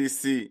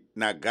CCC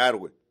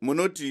nagarwe.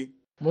 Munoti?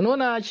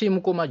 Munoona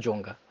chimukoma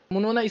jonga,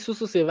 munoona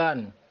isusu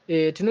sevanhu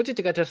tinoti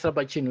tikatarisa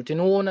pachinhu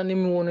tinoona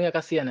nemiono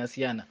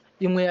yakasiyana-siyana,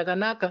 imwe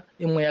yakanaka,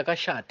 imwe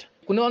yakashata.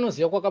 Kune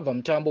vanoziva kwakabva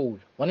mutambo uyu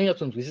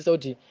vanonyatsonzwisisa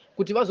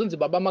kuti vazonzi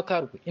baba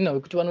makarwe inhave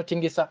kuti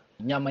vanotengesa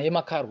nyama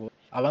yemakarwe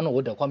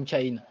avanohodha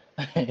kwamuchina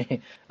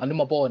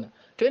andomapaona.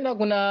 Toenda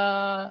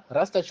kuna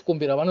Rasta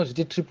Chikombera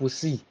vanozviti Triple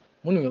C,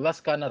 munhu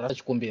wevasikana. Rasta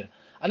Chikombera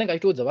anenge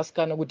achitoudza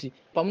vasikana kuti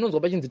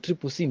pamunonzwa pachinzi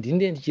Triple C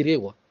ndine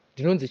ndichirehwa,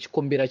 ndinonzi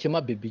Chikombera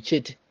chemabhebhi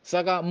chete.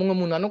 Saka mumwe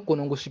munhu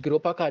anogona kungosvikirawo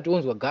pakati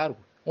onzwa garwe,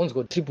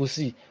 onzwa Triple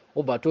C,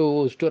 obva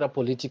tozvitora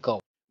political.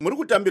 Muri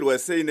kutambirwa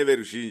sei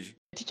neveruzhinji?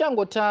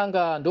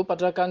 Tichangotanga ndo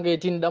patakanga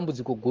tine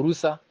dambudziko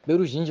gurusa,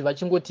 veruzhinji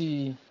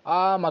vachingoti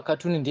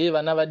makatuni ndeye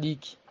vana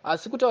vadiki.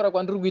 Asi kutaura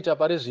kwandiri kuita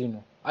pari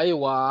zvino,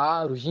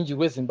 aiwa ruzhinji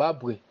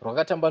rweZimbabwe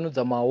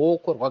rwakatambanudza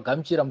maoko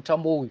rwagamuchira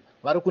mutambo uyu,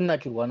 vari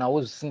kunakirwa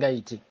nawo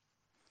zvisingaiti.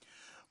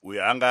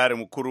 Uyu anga ari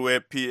mukuru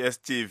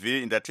wePSTV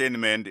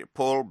Entertainment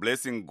Paul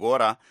Blessing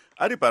Gora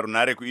ari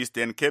parunare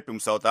kuEastern Cape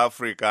muSouth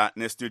Africa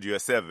neStudio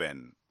 7.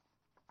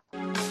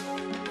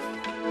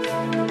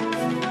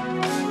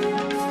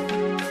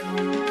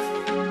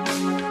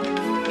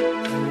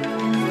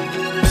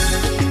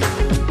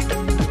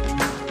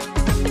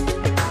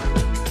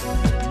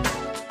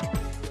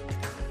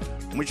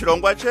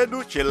 Muchirongwa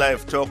chedu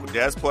cheLive Talk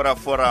Diaspora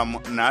Forum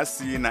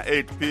nhasi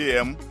na8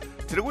 p.m.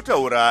 tiri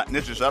kutaura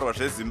nezvizvarwa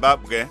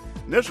zveZimbabwe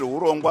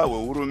nezveurongwa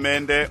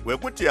hwehurumende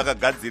hwekuti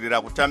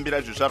yakagadzirira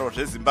kutambira zvizvarwa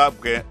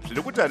zveZimbabwe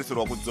zviri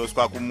kutarisirwa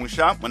kudzoswa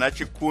kumusha muna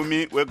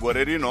 10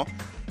 wegore rino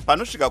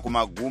panosvika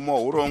kumagumo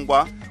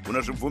hurongwa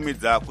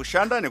hunozvibvumidza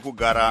kushanda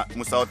nekugara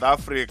muSouth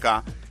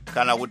Africa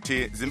kana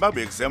kuti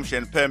Zimbabwe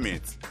Exemption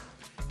Permits.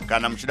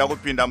 Kana muchida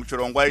kupinda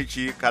muchirongwa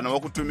ichi kana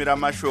wokutumira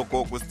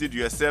mashoko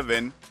kuStudio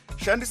 7,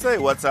 shandisai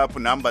WhatsApp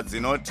namba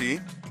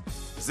dzinoti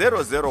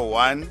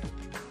 001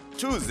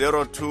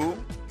 202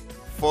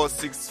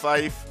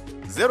 465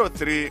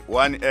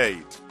 0318.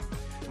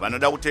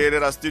 Vanoda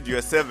kuteerera Studio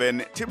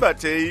 7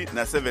 tibatei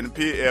na7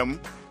 p.m.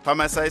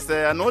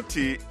 pamasaisai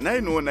anoti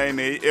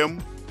 909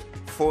 am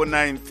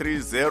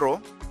 4930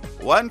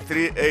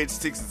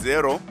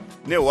 13860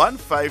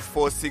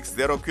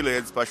 ne15460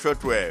 kHz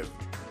pashortwave.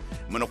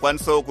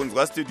 Munokwanisawo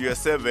kunzwa Studio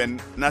 7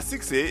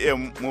 na6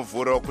 am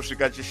muvhuro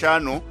kusvika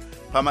chishanu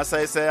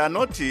pamasaisai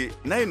anoti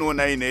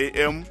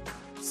 909 am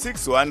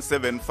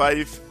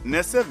 6175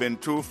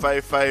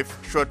 ne7255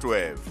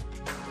 shortwave.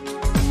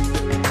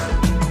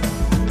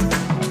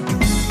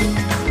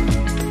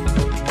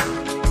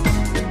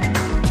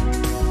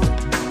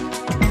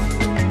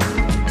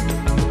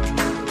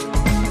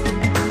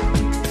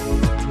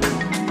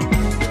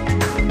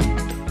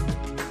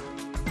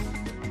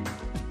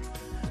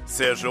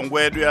 Sezvo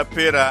nguva yedu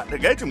yapera,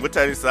 regai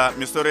timbotarisa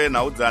misoro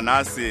yenhau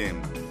dzanhasi.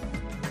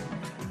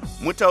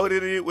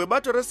 Mutauriri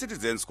webato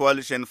reCitizens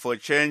Coalition for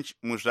Change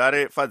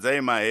Muzvare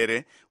Fadzai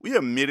Mahere uye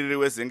mumiriri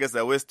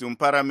weZengeza West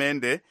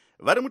muparamende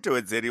vari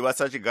mutevedzeri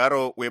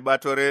wasachigaro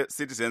webato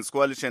reCitizens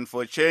Coalition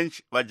for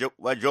Change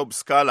vaJob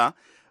Scala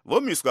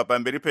vomiswa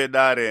pamberi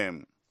pedare.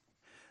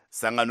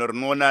 Sangano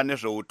rinoona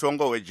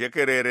nezveutongo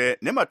hwejekerere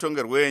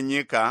nematongerwo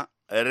enyika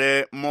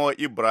reMo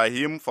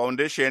Ibrahim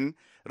Foundation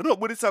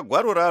rinobudisa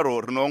gwaro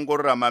raro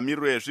rinoongorora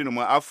mamiriro ezvinhu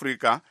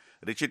muAfrica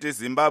richiti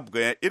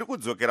Zimbabwe iri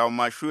kudzokera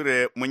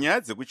mumashure munyaya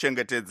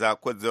dzekuchengetedza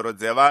kodzero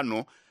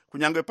dzevanhu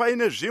kunyange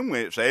paine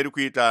zvimwe zvairi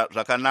kuita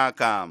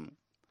zvakanaka.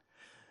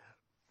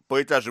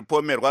 Poita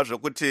zvipomerwa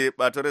zvokuti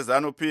bato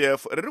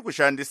reZANU-PF riri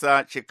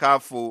kushandisa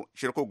chikafu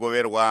chiri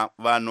kugoverwa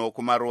vanhu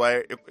kumaruwa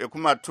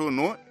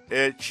ekumatunhu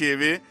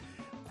echivi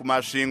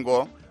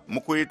kumasvingo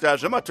mukuita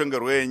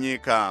zvematongerwo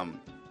enyika.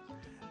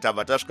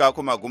 Tabva tasvika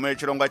kumagumo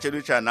echirongwa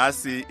chedu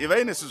chanhasi.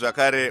 Ivai nesu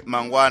zvakare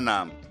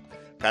mangwana.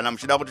 Kana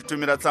muchida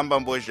kutitumira tsamba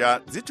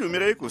mbozha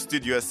dzitumirei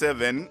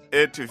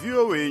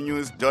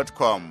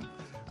kustudio7@voanews.com.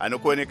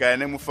 anokuoneka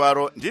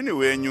nemufaro ndini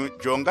wenyu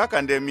Jonga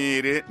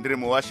Kandemiri ndiri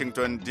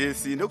muWashington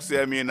DC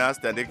ndokusiya mina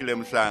Standekile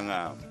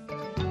Mhlanga.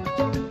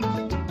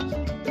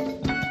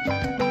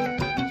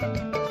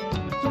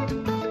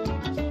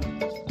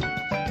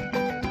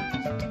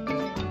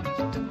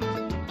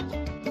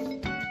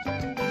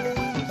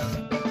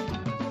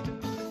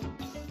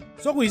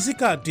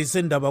 Sokuyisikhathi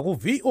sendaba ku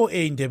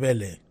VOA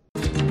Ndebele.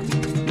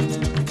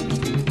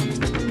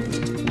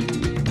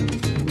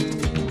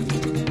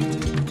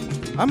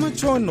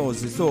 Amatshono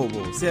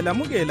zihlobo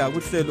siyalamukela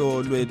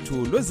kuhlelo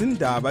lwethu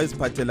lwezindaba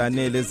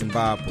eziphathelane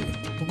leZimbabwe.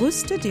 Ku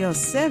Studio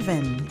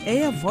 7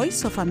 Air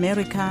Voice of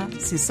America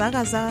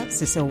sisakaza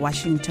sise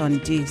Washington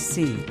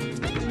DC.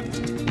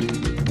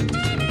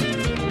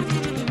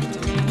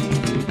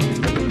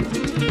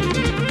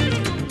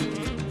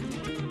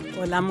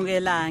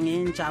 Olamukela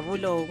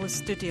ngenjabulo ku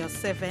Studio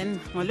 7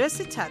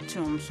 ngolwesithathu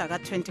mhla ka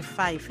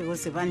 25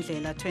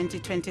 kuZibandlela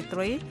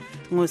 2023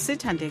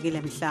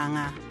 nguSithandekile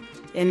Mhlanga.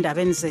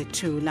 Endabeni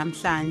zethu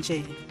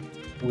lamhlanje.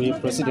 We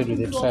proceeded with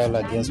the trial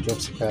against Job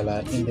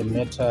Sikhala in the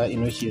matter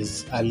in which he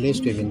is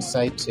alleged to have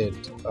incited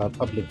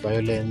public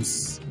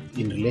violence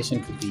in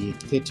relation to the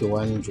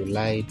 31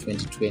 July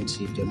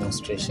 2020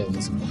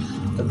 demonstrations.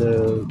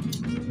 The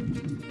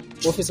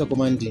officer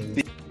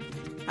commanding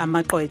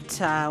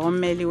Amaqwetha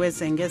ommeli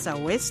weZengeza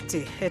West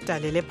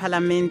edale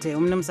leParliamente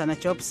umnumzana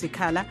Job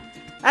Sikhala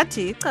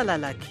athi icala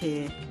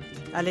lakhe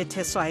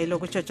aletheswayo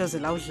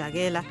lokutshotshozela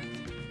udlakela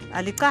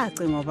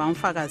alicaci ngoba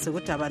umfakazi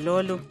kudaba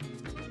lolu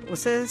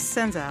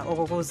usesenza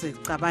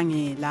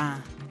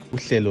okokuzicabangela.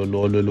 Uhlelo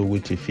lolo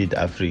lokuthi Feed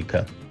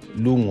Africa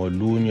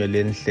lungolunye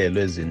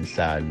lenhlelo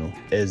ezinhlanu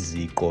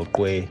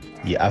eziqoqwe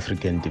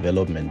yi-African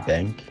Development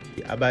Bank.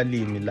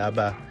 Abalimi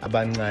laba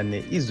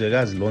abancane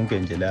izwekazi lonke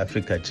nje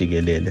le-Afrika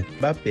jikelele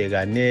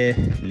babhekane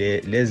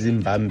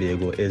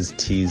lezimbambeko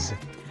ezithize.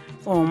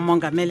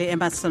 Umongameli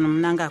Emerson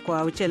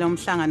Mnangagwa utshele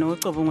umhlangano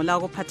ocubungula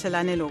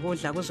ukuphathelane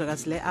lokudla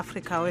kuzwekazi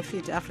le-Africa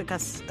we-Feed Africa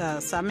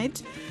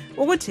Summit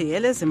ukuthi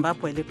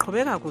eleZimbabwe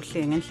liqhubeka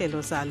kuhle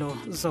ngenhlelo zalo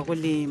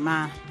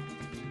zokulima.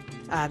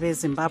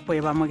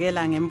 AbeZimbabwe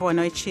bamukela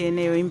ngembono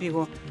echiyeneyo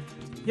imbiko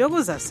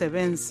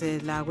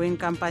yokuzasebenzela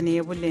kwenkampani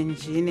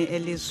yebulenjini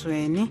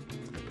elizweni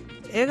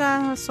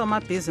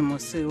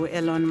ekasomabhizimusi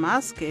u-Elon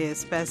Musk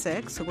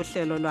SpaceX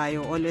kuhlelo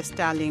lwayo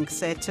olwe-Starlink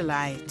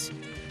satellite.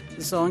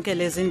 Zonke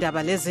lezi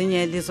ndaba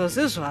lezinye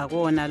lizozizwa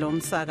kuona lo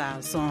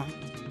msakazo.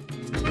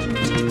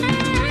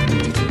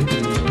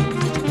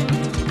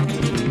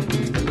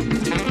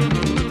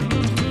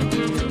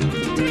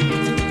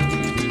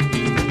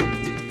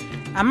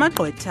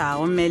 Amaqwetha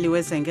ommeli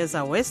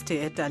weZengeza West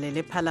edale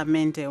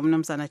leParliamente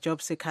umnumzana Job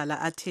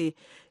Sikhala athi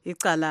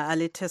icala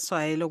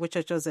aletheswayo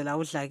lokutshotshozela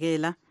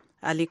udlakela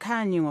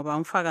alikhanyi ngoba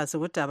umfakazi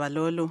kudaba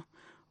lolu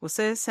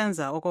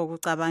usesenza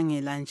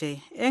okokucabangela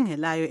nje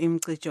engelayo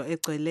imicijo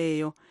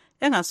egcweleyo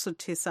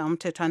engasuthisa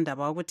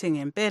umthethwandaba ukuthi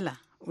ngempela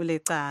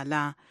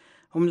ulecala.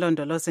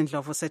 Umlondolozi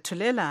Ndlovu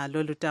sethulela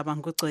lolu daba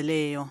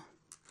ngugcweleyo.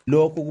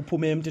 Lokhu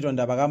kuphume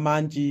emthethwandaba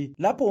kaMantshi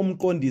lapho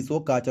umqondisi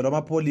ogatsha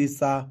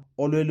lwamapholisa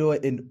olwe-Law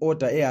and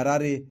Order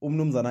eHarare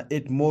umnumzana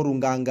Edmore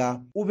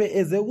Nganga ube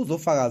eze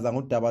ukuzofakaza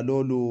ngodaba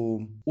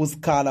lolu.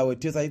 uSikhala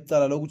wethesa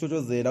icala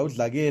lokutshotshozela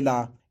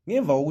udlakela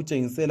ngemva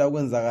kokutshengisela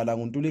ukwenzakala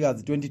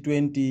ngoNtulikazi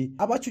 2020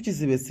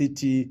 abatshutshisi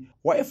besithi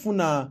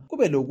wayefuna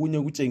kube lokunye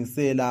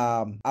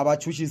ukutshengisela.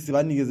 Abatshutshisi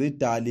banikeze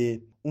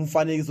idale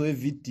umfanekiso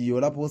wevidiyo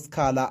lapho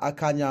uSikhala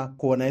akhanya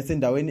khona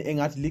esendaweni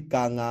engathi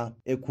liganga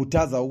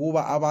ekhuthaza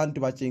ukuba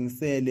abantu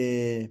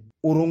batshengisele.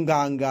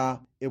 uRunganga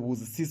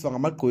ebuzisiswa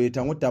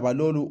ngamagqwetha ngodaba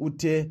lolu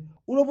uthe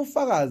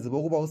ulobufakazi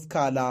bokuba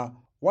uSikhala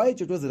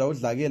wayetshotshozela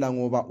udlakela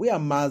ngoba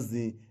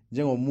uyamazi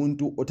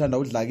njengomuntu othanda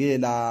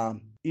udlakela.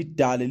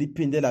 Idale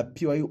liphinde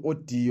laphiwa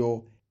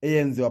i-audio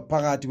eyenziwa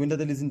phakathi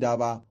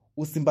kwentathelizindaba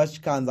uSimba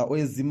Shikanza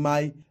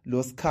owezimayi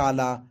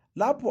loSikhala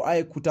lapho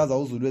ayekhuthaza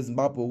uzulu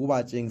weZimbabwe ukuba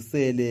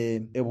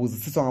atshengisele.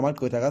 Ebuzisiswa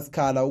ngamagqwetha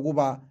kaSikhala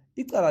ukuba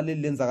icala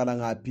leli lenzakala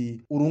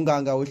ngaphi,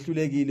 uRunganga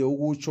wehlulekile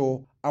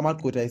ukutsho.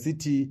 Amagqwetha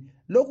esithi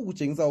lokhu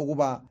kutshengisa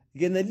ukuba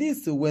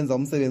kenelisi ukwenza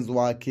umsebenzi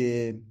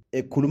wakhe.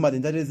 Ekhuluma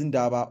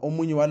lentathelizindaba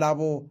omunye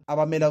walabo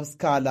abamela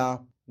uSikhala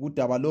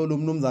kudaba lolu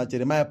umnumzana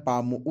Jeremiah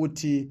Bhamu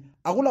uthi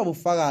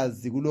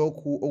akulabufakazi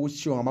kulokhu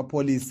okushiwo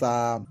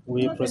ngamapholisa.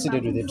 We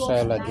proceeded with the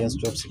trial against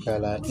Job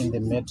Sikhala in the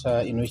matter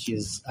in which he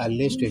is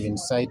alleged to have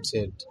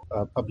incited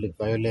public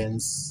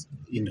violence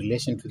in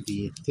relation to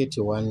the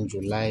 31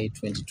 July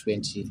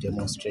 2020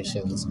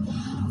 demonstrations.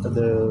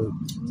 The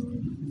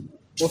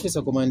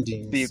officer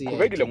commanding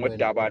siqhubekile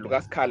ngodaba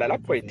lukaSikhala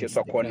lapho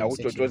etheswa khona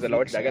ukutshotshozela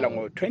udlakela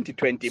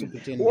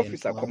ngo-2020.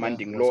 U-officer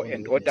commanding Law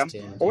and Order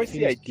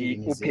owe-CID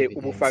uphe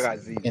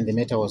ubufakazi. And the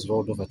matter was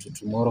rolled over to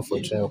tomorrow for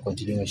trial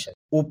continuation.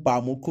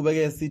 uBhamu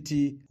uqhubeke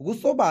esithi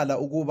kusobala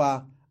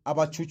ukuba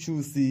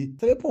abatshutshisi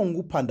sebephonga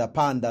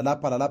ukuphandaphanda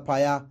lapha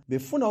lalaphaya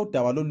befuna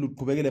udaba lolu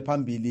luqhubekele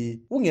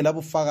phambili kungela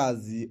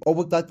bufakazi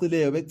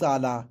obucacileyo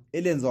becala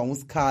elenziwa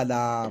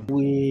nguSikhala.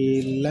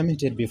 We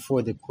lamented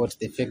before the court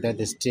the fact that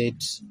the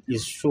state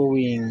is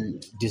showing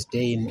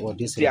disdain or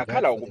disregard.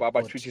 Siyakhala ukuba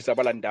abathutshisi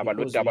abalandaba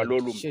lodaba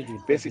lolu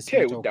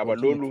besithe udaba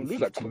lolu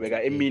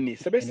luzaqhubeka emini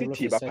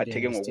sebesithi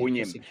baphatheke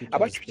ngokunye,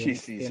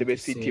 abathutshisi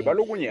sebesithi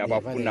balokunye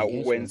abafuna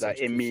ukwenza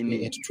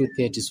emini. At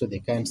 2:30 so they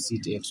can't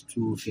sit at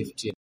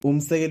 2:15.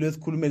 Umsekeli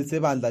wesikhulumeli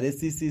sebandla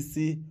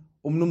le-CCC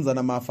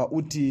umnumzana Mafa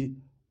uthi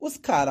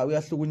uSikhala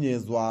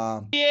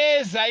uyahlukunyezwa.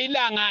 Yeza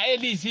ilanga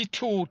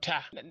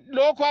elizithutha.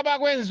 Lokho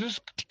abakwenza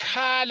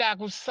uSikhala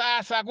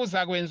kusasa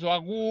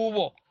kuzakwenzwa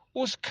kubo.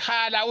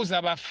 uSikhala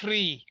uzaba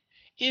free.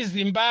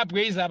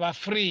 iZimbabwe izaba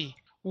free.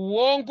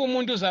 Wonke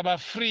umuntu uzaba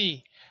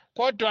free.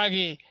 Kodwa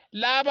ke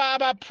laba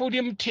abaphula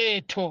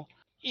imithetho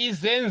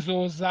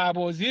izenzo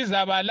zabo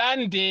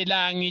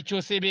zizabalandela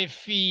ngitsho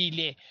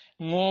sebefile,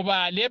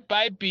 ngoba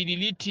leBhayibheli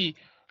lithi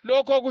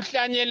lokho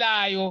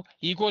kuhlanyelayo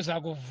yikho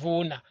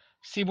zakuvuna.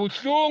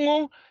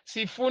 Sibuhlungu,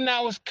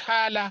 sifuna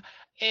uSikhala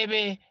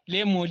ebe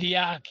lemuli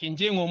yakhe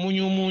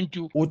njengomunye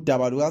umuntu.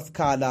 Udaba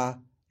lukaSikhala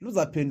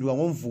luzaphenduka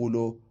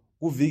ngomvulo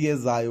kuviki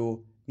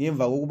ezayo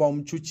ngemva kokuba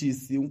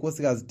umtshutshisi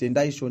unkosikazi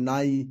Tendai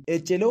Shonayi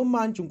etshele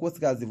umantshi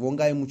unkosikazi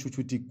Vongai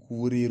Muchuchuti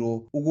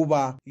Guriro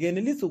ukuba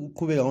kenelise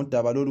ukuqhubeka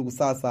ngodaba lolu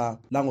kusasa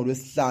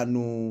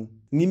langoLwesihlanu.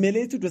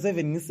 Ngimele iStudio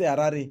 7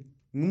 ngiseHarare,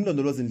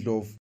 ngimlondolozi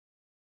Ndlovu.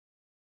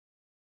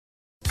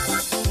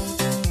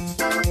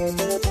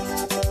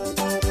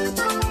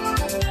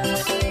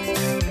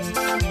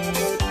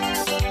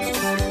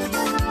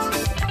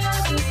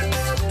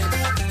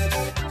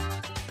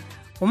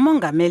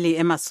 Umongameli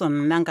Emerson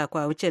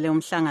Mnangagwa utshele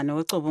umhlangano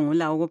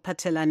ocubungula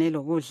ukuphathelane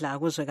lokudla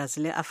kuzwekazi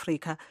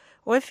le-Afrika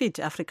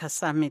we-Feed Africa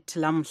Summit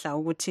lamuhla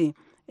ukuthi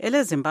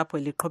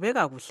eleZimbabwe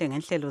liqhubeka kuhle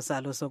ngenhlelo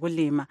zalo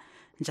zokulima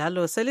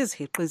njalo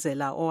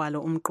selizihiqizela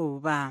owalo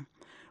umquba.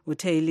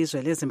 Uthe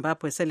ilizwe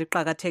leZimbabwe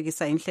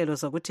seliqakathekisa inhlelo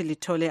zokuthi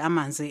lithole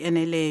amanzi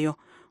eneleyo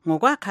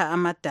ngokwakha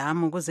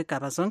amadamu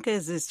kuzigaba zonke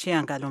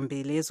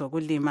ezisishiyangalombili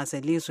ezokulima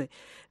zelizwe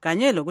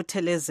kanye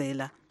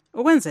lokuthelezela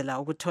ukwenzela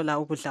ukuthola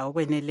ukudla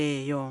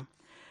okweneleyo.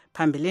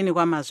 Phambilini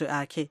kwamazwi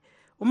akhe,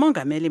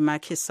 umongameli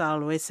Macky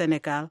Sall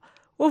weSenegal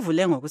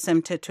uvule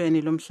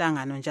ngokusemthethweni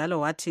lomhlangano njalo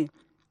wathi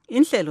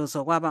inhlelo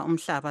zokwaba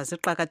umhlaba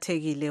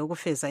ziqhakathekile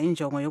ukufeza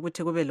injongo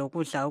yokuthi kube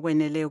lokudla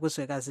okweneleyo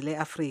kuzwekazi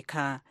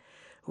leAfrika.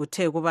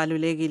 Uthe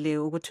kubalulekile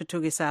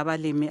ukuthuthukisa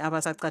abalimi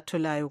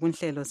abasacathulayo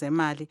kunhlelo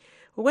zemali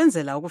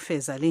ukwenzela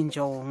ukufeza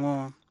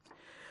linjongo.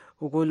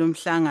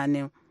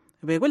 Ukulumhlangano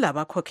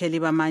bekulabakhokheli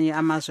bamanye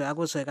amazwe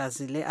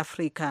akuzwekazi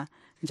leAfrika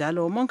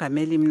njalo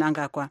umongameli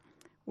Mnangagwa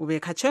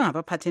ubekhatshwe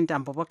ngabaphathi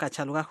intambo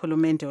bogatsha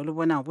lukahulumende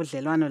olubona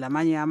ngobudlelwano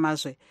lamanye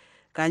amazwe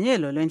kanye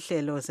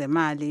lolwenhlelo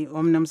zemali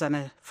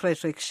omnumzana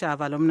Frederick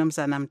Shava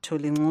lomnumzana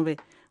Mthuli Ncube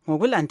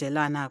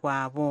ngokulandelana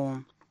kwabo.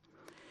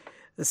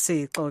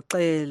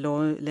 Sixoxe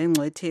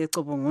lengcwethi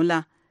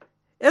ecubungula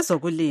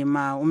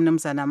ezokulima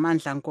umnumzana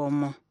Mandla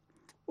Nkomo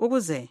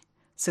ukuze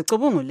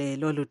sicubungule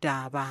lolu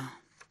daba.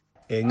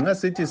 Nxa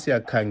sithi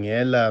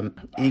siyakhangela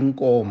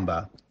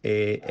inkomba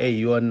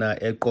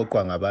eyiyona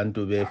eqoqwa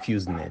ngabantu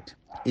beFusenet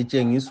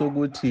itshengisa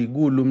ukuthi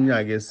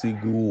kulumnyaka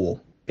esikuwo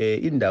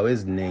indawo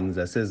eziningi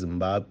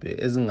zaseZimbabwe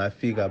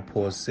ezingafika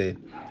phose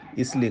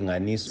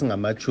isilinganiso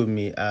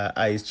singamachumi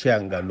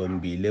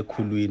ayisishiyagalombili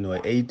ekhulwini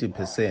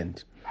 80%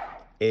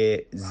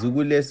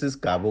 zikulesi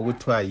sigaba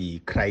okuthiwa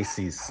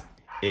yi-crisis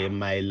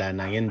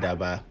mayelana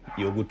ngendaba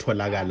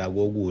yokutholakala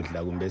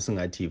kokudla kumbe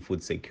singathi yi-food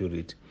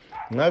security.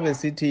 Ngabe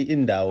sithi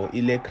indawo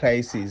ile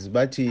crisis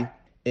bathi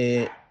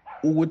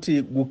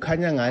ukuthi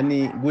kukhanya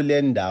ngani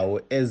kule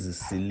ndawo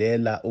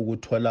ezisilela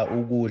ukuthola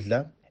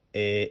ukudla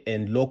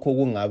and lokho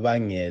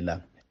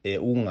kungabangela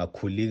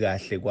ukungakhuli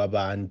kahle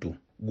kwabantu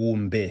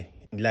kumbe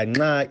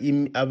lanxa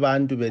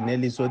abantu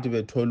benelisa ukuthi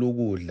bethola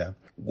ukudla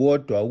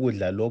kodwa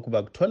ukudla lokho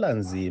bakuthola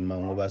nzima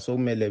ngoba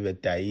sokumele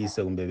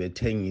bedayise kumbe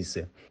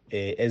bethengise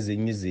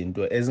ezinye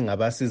izinto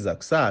ezingabasiza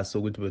kusasa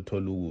ukuthi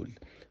bethole ukudla.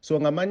 So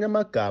ngamanye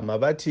amagama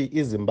bathi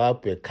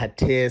iZimbabwe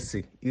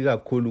khathesi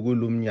ikakhulu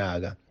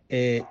kulumnyaka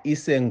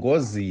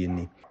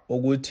isengozini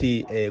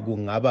ukuthi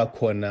kungaba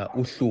khona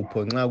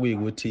uhlupho nxa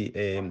kuyikuthi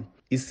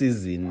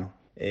isizini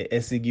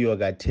esikiyo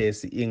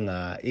kathesi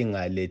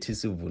ingalethi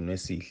isivuno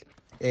esihle.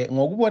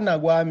 Ngokubona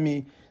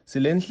kwami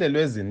silenhlelo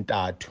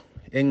ezintathu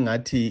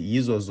engathi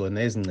yizo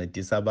zona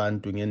ezincedisa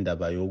abantu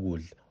ngendaba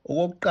yokudla.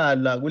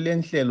 Okokuqala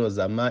kulenhlelo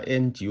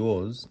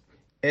zama-NGOs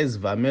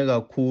ezivame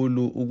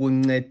kakhulu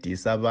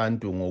ukuncedisa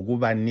abantu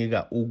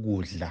ngokubanika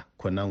ukudla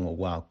khona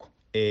ngokwakho.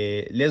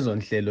 Lezo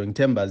nhlelo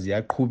ngithemba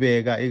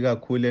ziyaqhubeka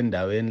ikakhulu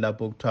endaweni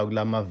lapho kuthiwa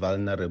kulama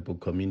vulnerable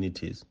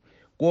communities.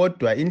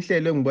 Kodwa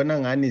inhlelo engibona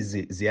ngani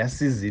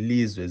ziyasiza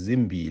ilizwe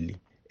zimbili.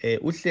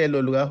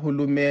 Uhlelo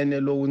lukahulumene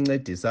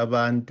lokuncedisa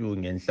abantu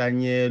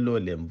ngenhlanyelo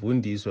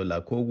lemvundiso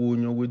lakho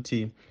kunye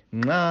ukuthi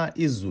nxa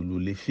izulu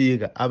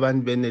lifika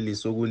abantu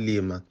benelisa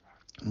ukulima.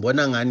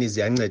 Mbona ngani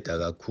ziyanceda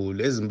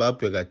kakhulu.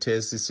 eZimbabwe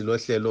kathesi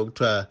silohlelo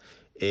okuthiwa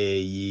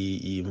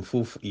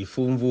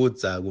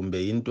yifumvudza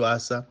kumbe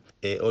intwasa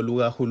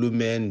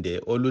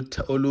olukahulumende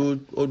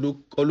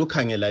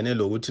olukhangelane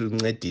lokuthi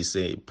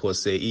luncedise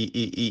phose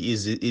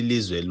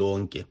ilizwe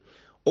lonke.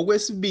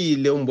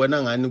 Okwesibili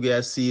umbona ngani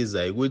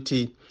kuyasiza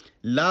ukuthi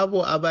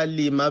labo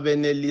abalimi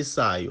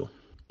abenelisayo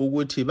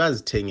ukuthi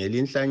bazithengele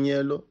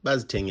inhlanyelo,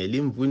 bazithengele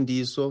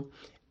imvundiso,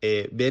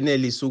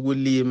 benelisa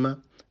ukulima,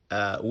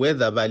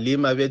 whether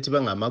balima bethi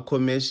bangama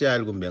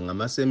commercial kumbe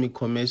ngama semi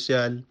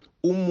commercial,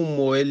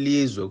 umumo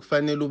welizwe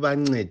kufanele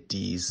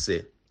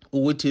ubancedise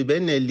ukuthi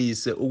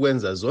benelise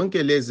ukwenza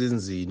zonke lezi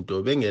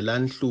zinto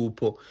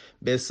bengelanhlupho,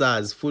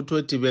 besazi futhi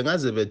ukuthi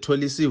bengaze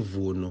bethola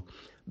isivuno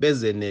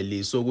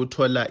bezenelise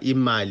ukuthola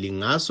imali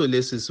ngaso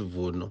lesi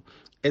sivuno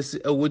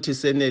ukuthi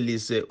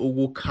senelise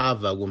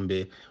ukukhava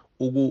kumbe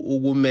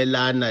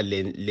ukumelana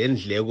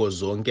lendleko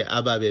zonke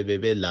ababe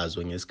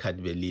bebelazo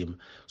ngesikhathi belima.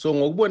 So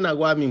ngokubona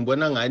kwami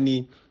ngibona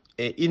ngani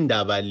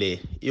indaba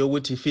le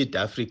yokuthi Feed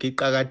Africa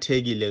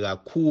iqhakathekile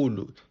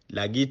kakhulu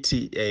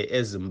lakithi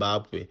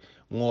eZimbabwe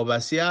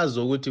ngoba siyazi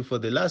ukuthi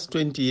for the last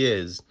 20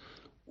 years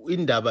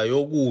indaba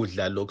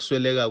yokudla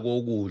lokusweleka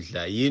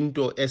kokudla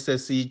yinto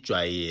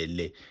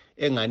esesijwayele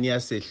engani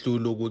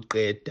yasehlula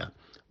ukuqeda.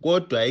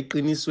 Kodwa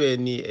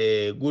eqinisweni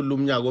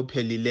kulumnyaka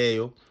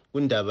ophelileyo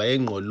undaba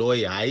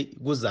yengqoloyi hayi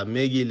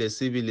kuzamekile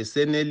sibili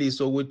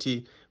seneliso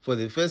ukuthi for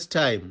the first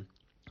time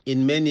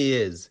in many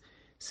years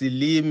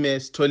silime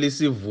sithole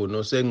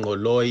isivuno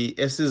sengqoloyi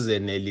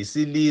esizenelisa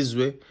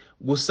ilizwe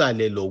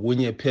kusale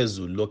lokunye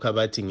phezulu lokho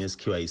abathi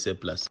ngesikhiwa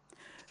yisurplus.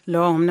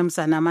 Lo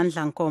ngumnumzana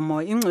Amandla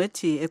Nkomo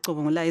ingcwethi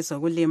ecubungula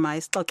izokulima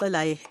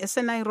isixoxelayo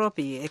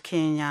eseNairobi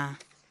eKenya.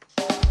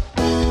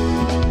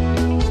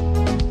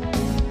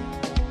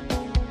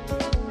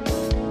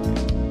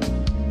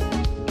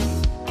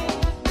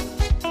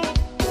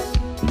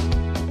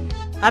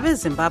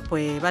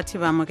 AbeZimbabwe bathi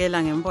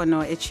bamukela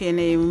ngembono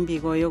echiyene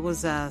imbiko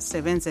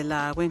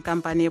yokuzasebenzela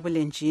kwenkampani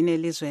yebulenjini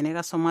elizweni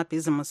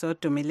ekasomabhizimusi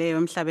odumileyo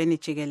emhlabeni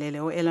jikelele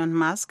u-Elon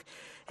Musk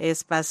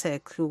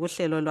eSpaceX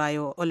ukuhlelo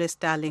lwayo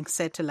olwe-Starlink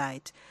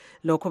satellite.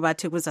 Lokhu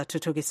bathi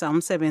kuzathuthukisa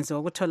umsebenzi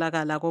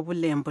wokutholakala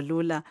kobulembu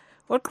lula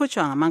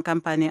oqhutshwa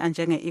ngamankampani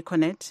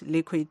anjenge-Econet,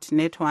 Liquid,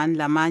 Net1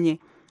 lamanye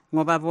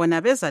ngoba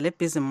bona beza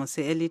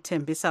lebhizimusi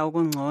elithembisa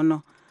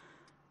okungcono.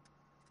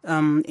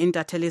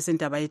 Intatheli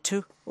izindaba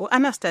yethu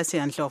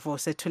u-Anastasia Ndlovu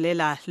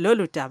sethulela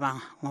lolu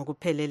daba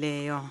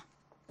ngokupheleleyo.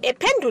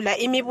 Ephendula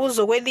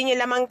imibuzo kwelinye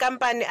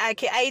lamankampani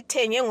akhe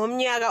ayithenge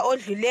ngomnyaka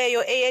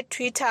odluleyo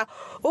eyeTwitter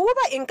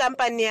ukuba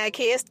inkampani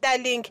yakhe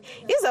yeStarlink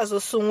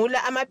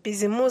izazosungula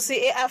amabhizimusi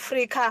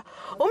eAfrika,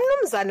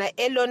 umnumzana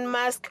Elon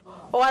Musk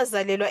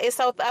owazalelwa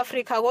eSouth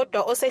Africa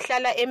kodwa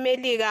osehlala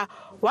eMelika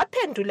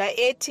waphendula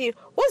ethi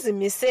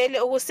uzimisele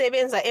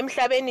ukusebenza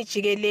emhlabeni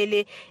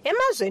jikelele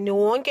emazweni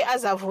wonke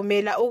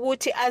azavumela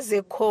ukuthi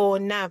aze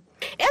khona.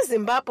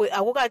 EZimbabwe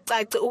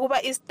akukacaci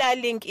ukuba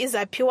iStarlink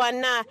izaphiwa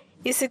na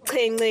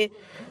isichence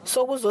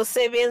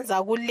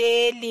sokuzosebenza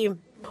kuleli.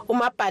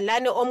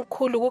 Umabhalane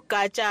omkhulu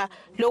kugatsha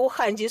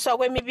lokuhanjiswa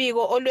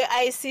kwemibiko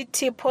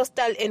olwe-ICT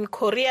Postal and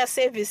Courier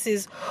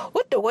Services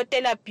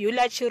uDokotela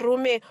Beulah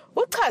Chirume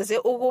uchaze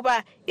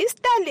ukuba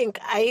iStarlink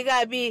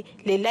ayikabi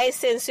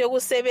lelayisensi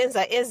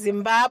yokusebenza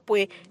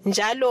eZimbabwe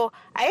njalo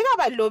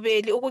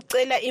ayikabalobeli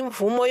ukucela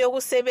imvumo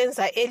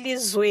yokusebenza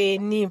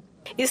elizweni.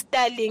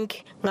 iStarlink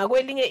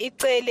ngakwelinye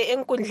icele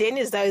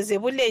enkundleni zayo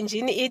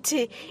zebulenjini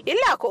ithi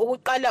ilakho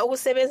ukuqala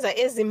ukusebenza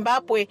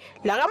eZimbabwe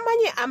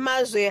lakamanye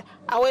amazwe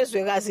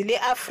awezwekazi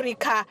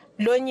leAfrika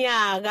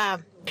lonyaka.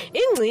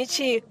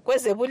 Ingcishi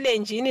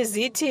kwezebulenjini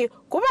zithi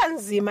kuba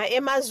nzima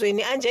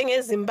emazweni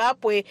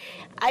anjengeZimbabwe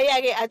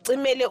ayake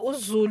acimele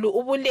uzulu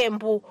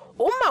ubulembu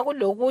uma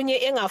kulokunye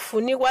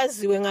engafuni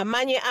kwaziwe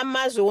ngamanye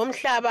amazwe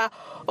womhlaba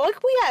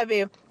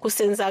okuyabe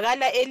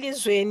kusenzakala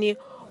elizweni.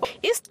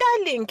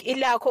 iStarlink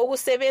ilakho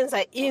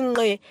ukusebenza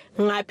ingqe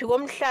ngaphi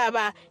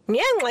komhlaba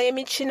ngenxa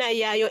yemitshina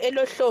yayo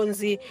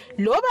elohlonzi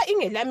loba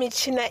ingela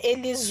mitshina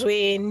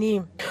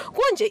elizweni.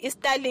 Kunje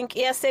iStarlink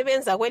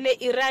iyasebenza kwele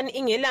Iran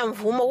ingela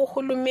mvumo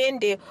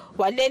kuhulumende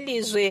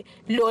walelizwe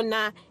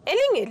lona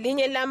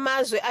elingelinye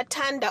lamazwe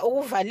athanda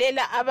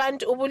ukuvalela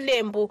abantu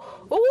ubulembu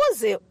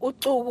ukuze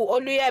ucuku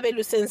oluyabe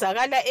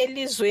lusenzakala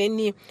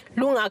elizweni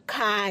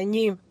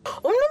lungakhanyi.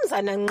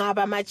 Umnumzana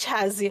Nqaba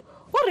Machazi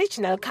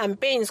Regional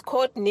Campaigns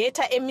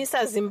Coordinator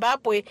emisa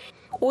Zimbabwe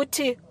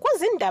uthi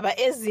kuzindaba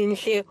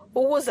ezinhle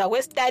ukuza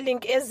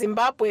kweStarlink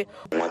eZimbabwe.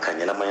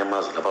 Ungakhangela amanye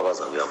amazwe lapha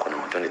bazakuya khona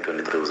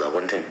ngo-2023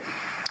 uzabona ukuthi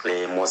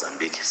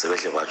eMozambique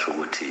sebehle batsho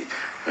ukuthi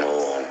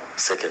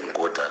ngo-second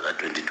quarter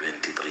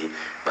ka-2023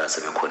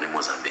 bayasebekhona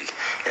eMozambique.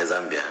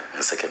 eZambia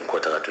nge-second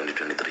quarter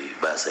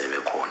ka-2023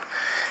 bayasebekhona.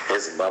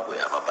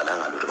 eZimbabwe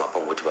ababhalanga lutho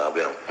baphambi ukuthi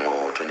bayabuya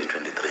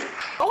ngo-2023.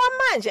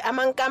 Okwamanje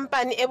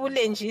amankampani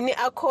ebulenjini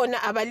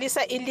akhona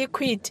abalisa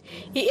iLiquid,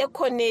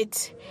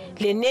 iEconet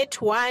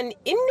leNet1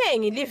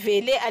 inengi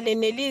livele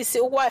alenelisi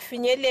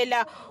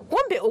ukuwafinyelela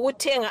kumbe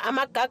ukuthenga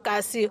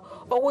amagagasi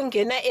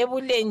okungena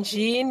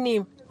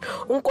ebulenjini.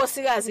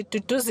 unkosikazi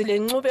Duduzile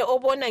Ncube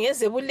obona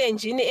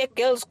ngezebulenjini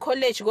eGirls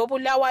College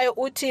koBulawayo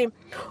uthi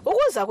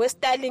ukuza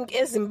kweStarlink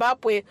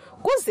eZimbabwe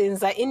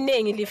kuzenza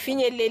inengi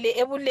lifinyelele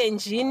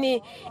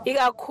ebulenjini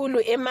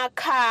ikakhulu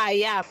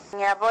emakhaya.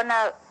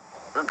 Ngiyabona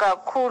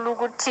kakhulu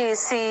ukuthi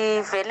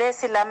sivele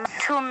silama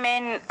two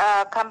main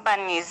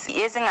companies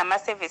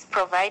ezingama-service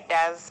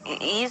providers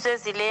yizo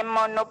zile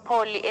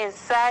monopoly as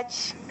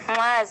such.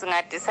 Nxa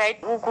zingadecide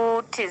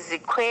ukuthi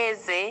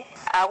zikhweze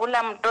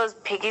akula muntu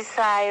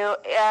oziphikisayo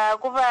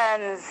kuba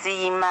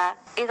nzima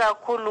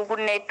ikakhulu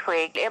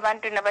ku-network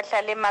ebantwini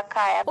abahlala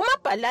emakhaya.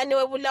 Umabhalane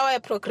weBulawayo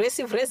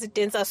Progressive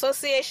Residents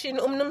Association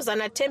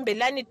umnumzana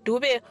Thembelani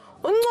Dube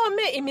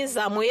uncome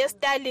imizamo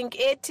yeStarlink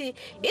ethi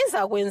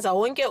izakwenza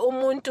wonke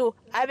umuntu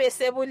abe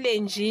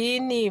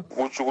sebulenjini.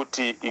 Kutsho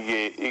ukuthi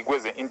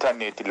kweze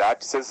internet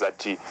lathi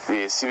sezathi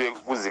sibe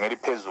kuzinga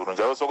eliphezulu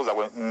njalo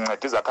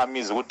sokuzakunceda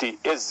izakhamizi ukuthi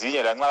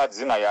ezinye lanxa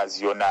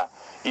zingayazi yona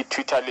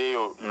iTwitter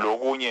leyo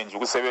lokunye nje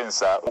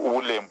ukusebenzisa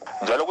ubulembu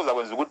njalo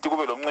kuzakwenza ukuthi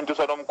kube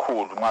lomncintiswano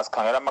omkhulu nxa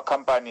sikhangela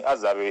amakhampani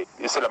azabe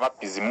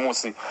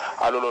eselamabhizimusi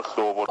alolo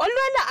hlobo.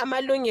 Olwela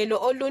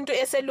amalungelo oluntu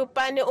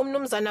eselupane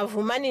umnumzana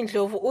Vumani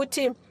Ndlovu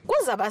uthi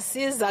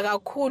kuzabasiza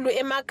kakhulu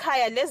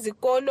emakhaya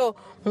lezikolo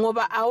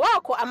ngoba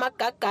awakho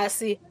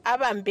amagagasi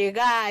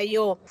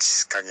abambekayo.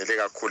 Sikhangele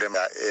kakhulu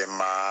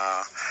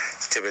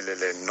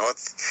Thebelele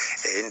North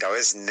indawo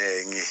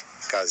eziningi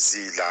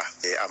kazila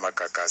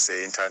amagagasi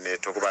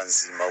e-internet okuba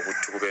nzima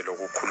ukuthi kube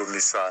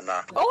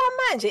lokukhulumisana.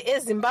 Okwamanje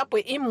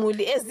eZimbabwe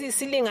imuli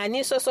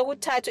eziyisilinganiso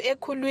sokuthathu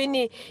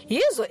ekhulwini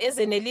yizo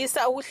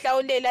ezenelisa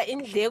ukuhlawulela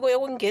indleko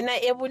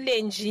yokungena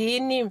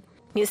ebulenjini.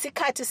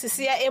 Ngesikhathi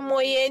sisiya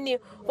emoyeni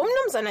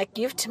umnumzana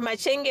Gift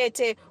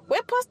Machengete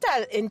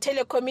wePostal and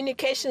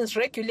Telecommunications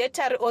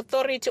Regulatory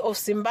Authority of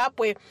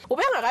Zimbabwe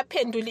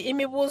ubengakaphenduli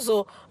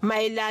imibuzo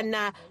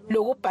mayelana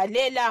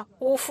lokubhalela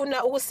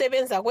ukufuna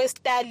ukusebenza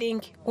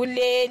kweStarlink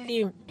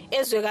kuleli.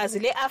 Ezwekazi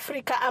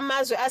leAfrika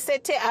amazwe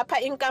asethe apha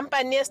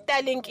inkampani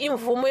yeStarlink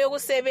imvumo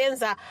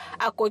yokusebenza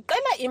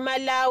agoqela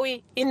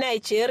iMalawi,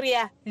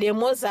 iNigeria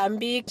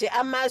leMozambique.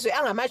 Amazwe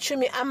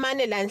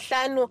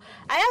angama-45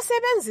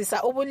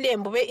 ayasebenzisa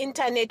ubulembu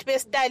be-internet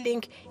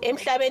beStarlink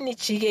emhlabeni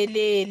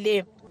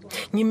jikelele.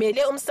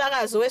 Ngimele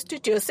umsakazo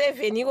weStudio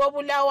 7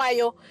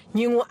 koBulawayo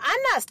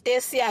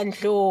ngingu-Anastasia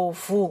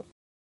Ndlovu.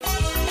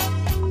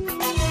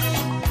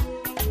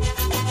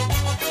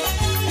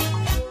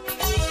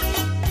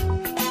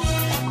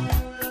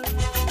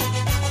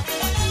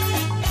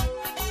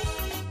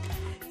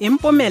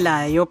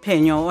 Impumela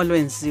yophenyo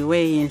olwenziwe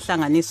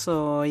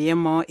yinhlanganiso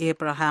yeMo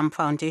Abraham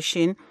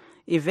Foundation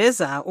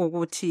iveza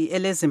ukuthi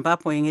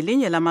eleZimbabwe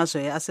ngelinye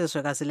lamazwe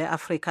asezwekazi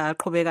leAfrika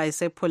aqhubeka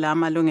isephula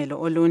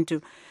amalungelo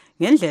oluntu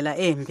ngendlela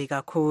embi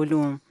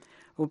kakhulu.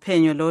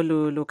 Uphenyo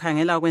lolu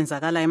lukhangela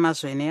ukwenzakala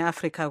emazweni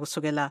eAfrika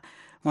kusukela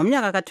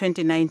ngomnyaka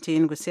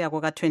ka-2019 kusiya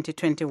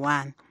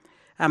kuka-2021.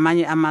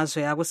 Amanye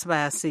amazwe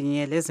akusibaya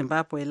sinye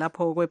leZimbabwe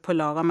lapho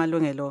ukwephulwa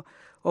kwamalungelo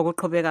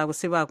okuqhubeka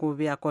kusiba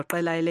kubi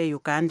agoqela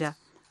ele-Uganda,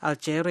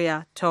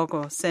 Algeria,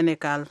 Togo,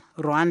 Senegal,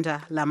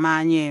 Rwanda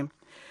lamanye.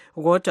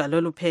 Kodwa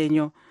lolu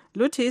phenyo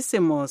luthi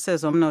isimo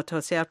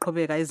sezomnotho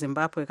siyaqhubeka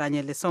eZimbabwe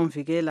kanye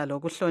lesomvikela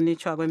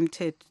lokuhlonitshwa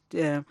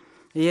kwemithetho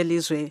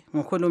yelizwe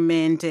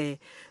nguhulumende.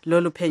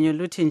 Lolu phenyo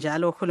luthi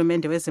njalo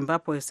uhulumende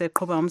weZimbabwe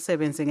useqhuba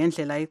umsebenzi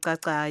ngendlela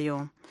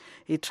icacayo.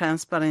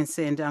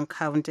 I-Transparency and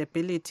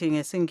Accountability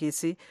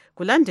ngesingisi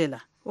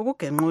kulandela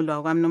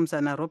ukugenqulwa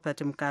kwamnumzana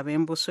Robert Mugabe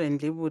embusweni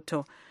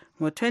libutho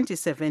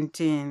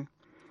ngo-2017.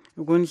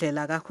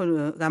 Kundlela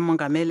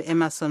kaMongameli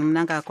Emmerson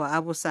Mnangagwa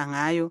abusa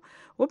ngayo,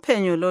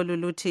 uphenyo lolu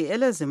luthi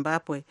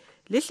eleZimbabwe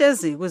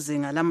lihlezi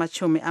kuzinga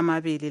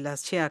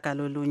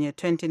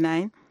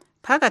lama-29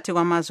 phakathi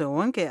kwamazwe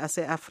wonke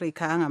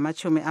ase-Afrika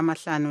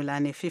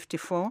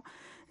angama-54,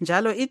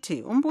 njalo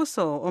ithi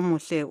umbuso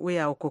omuhle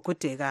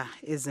uyawugugudeka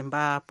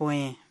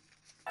eZimbabwe.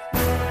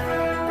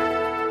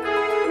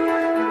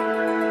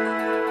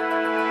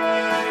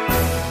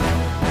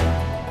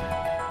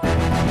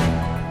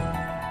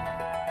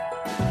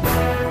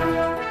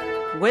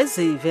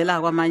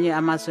 Kwezivela kwamanye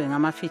amazwe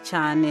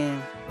ngamafitshane,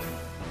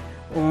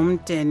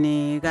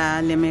 umdeni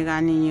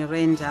kaLemekani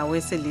Nyirenda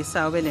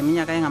wesilisa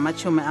obeleminyaka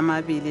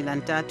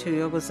engama-23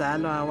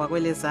 yokuzalwa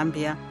wakwele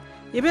Zambia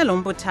ibe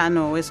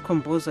lombuthano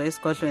wesikhumbuzo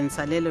esigodlweni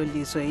salelo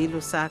lizwe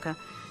iLusaka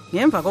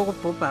ngemva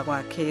kokubhubha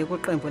kwakhe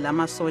kuqembu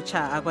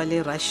lamasotsha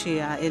akwale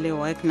Russia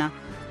ele-Wagner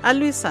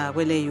alwisa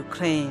kwele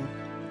Ukraine.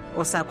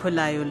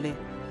 Osakhulayo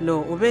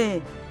lo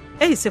ube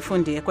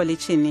eyisifundi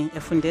ekolitshini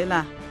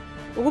efundela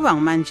ukuba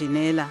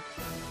ngumanjinela.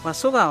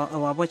 Wasuka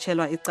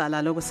wabotshelwa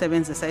icala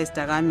lokusebenzisa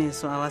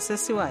isidakamizwa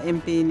wasesiwa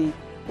empini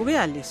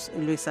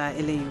ukuyalwisa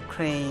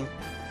ele-Ukraine.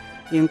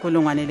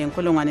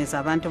 Inkulungwane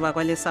zabantu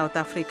bakwale South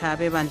Africa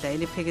bebandla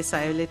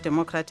eliphikisayo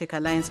le-Democratic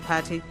Alliance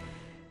Party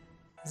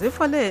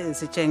zifole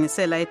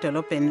zitshengisela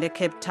edolobheni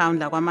le-Cape Town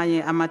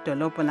lakwamanye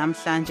amadolobho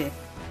namhlanje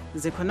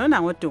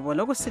zikhonona ngodubo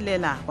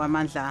lokusilela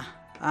kwamandla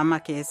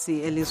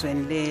amagesi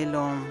elizweni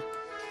lelo.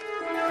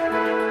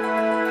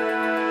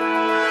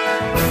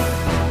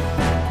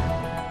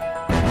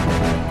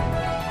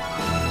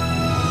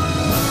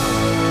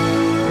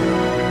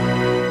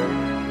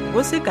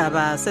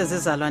 Kusigaba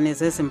sezizalwane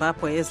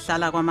zeZimbabwe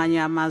ezihlala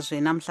kwamanye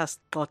amazwe namhla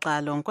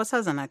sixoxa lo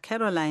Nkosazana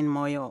Caroline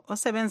Moyo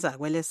osebenza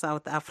kwele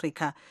South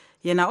Africa,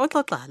 yena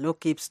oxoxa lo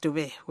Gibbs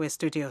Dube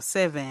weStudio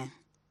 7.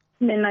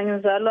 Mina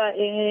ngizalwa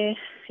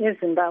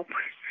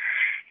eZimbabwe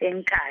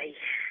eNkayi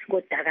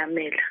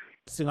koDakamela.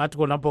 Singathi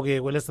khonapho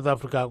ke kwele South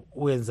Africa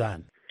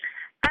uyenzani?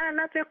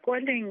 Lapha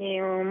eGoli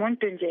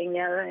ngimuntu nje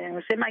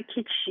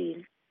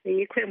ngisema-kitchen.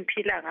 Yikho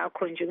engiphila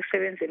ngakho nje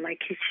ukusebenza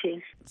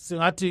ema-kitchen.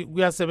 Singathi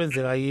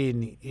kuyasebenzeka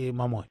yini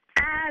mamoya?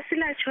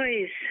 Sila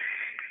choice.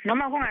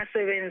 Noma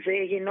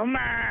kungasebenzeki noma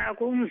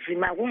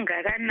kunzima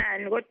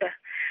kungakanani kodwa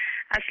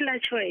asila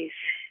choice.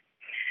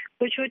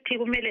 Kusho ukuthi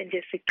kumele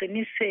nje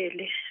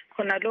siqinisele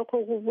khona lokho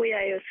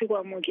kubuyayo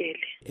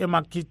sikwamukele.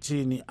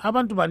 Ema-kitchen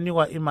abantu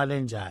banikwa imali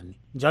enjani?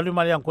 Njalo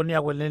imali yakhona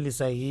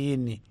iyakwenelisa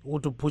yini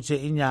ukuthi uphutshe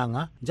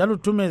inyanga njalo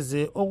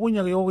uthumeze okunye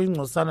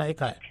yokuyingcosana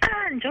ekhaya?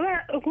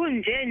 Njoba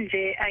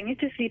kunje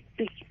angithi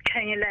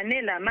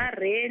sikhangelane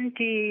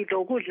lamarenti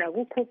lokudla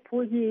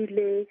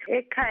kukhuphukile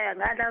ekhaya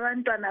ngala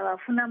abantwana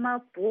bafuna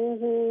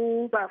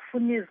amabhuku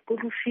bafuna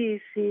izikulu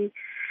fees.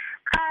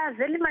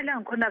 Vele imali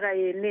yangikhona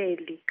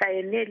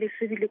kayeneli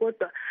sibili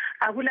kodwa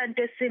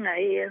akulanto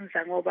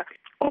esingayenza ngoba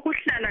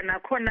ukuhlala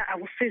nakhona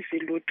akusizi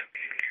lutho.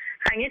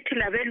 Angithi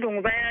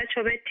labelungu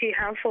bayatsho bethi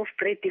half of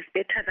bread is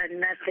better than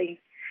nothing.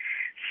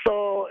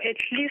 So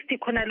at least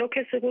khona lokho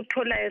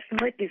esikutholayo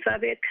sincedisa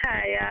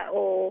bekhaya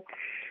or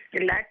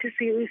lathi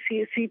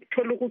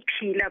sithola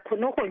ukuphila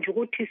khonokho nje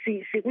ukuthi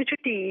sikuthi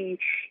ukuthi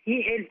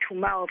yi-hand to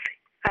mouth.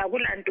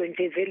 Akulanto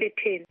nje vele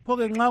theni.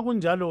 Phoke nxa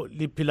kunjalo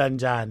liphila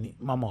njani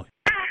mamoya?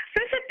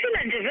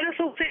 Sesiphila nje vele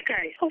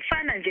sokusekhaya.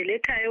 Ufana nje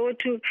lekhaya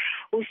ukuthi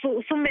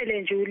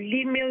usumele nje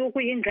ulime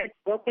ukuyingadi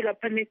wakho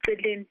lapha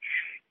eceleni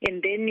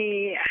and then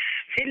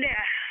vele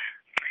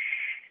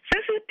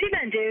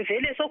sesiphila nje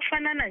vele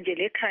sokufanana nje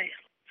lekhaya.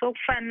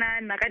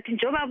 Sokufanana kathi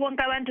njoba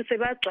bonke abantu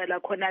sebagcwala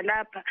khona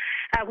lapha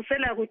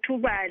akusela kuthi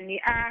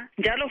ubani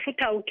njalo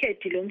futhi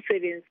awukhethi lo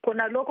msebenzi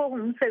khona lokho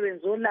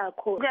kungumsebenzi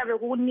olakho kuyabe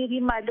kukunika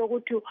imali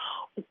ukuthi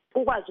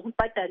ukwazi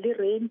ukubhadala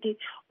irenti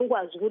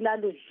ukwazi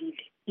ukulala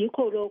udlile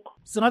yikho lokho.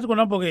 Singathi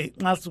khonapho ke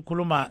nxa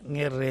sikhuluma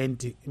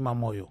ngerenti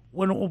imamoyo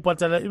wena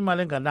ubhadala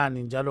imali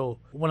enganani njalo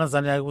ubona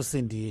zani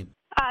yakusindini?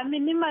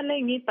 Mina imali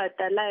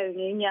engiyibhadalayo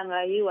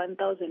ngenyanga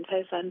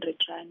yi-1,500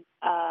 rand.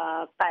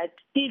 But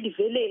still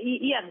vele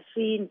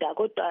iyangisinda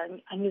kodwa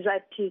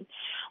angizathini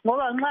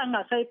ngoba nxa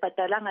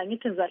ngingasayibhadalanga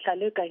ngithi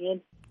ngizahlala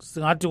egangeni.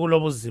 Singathi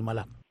kulobuzima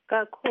lapha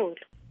Kakhulu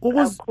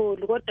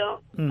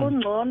kodwa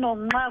kungcono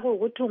nxa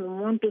kuwukuthi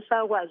ungumuntu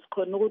usakwazi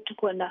khona ukuthi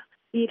khona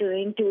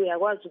irenti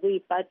uyakwazi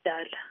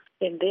ukuyibhadala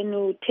and then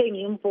uthenga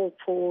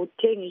impuphu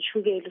uthenga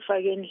ishukela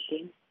ufake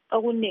endlini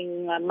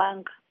okuningi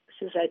ngamanga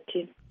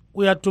sizathini.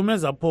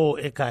 Uyathumeza pho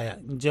ekhaya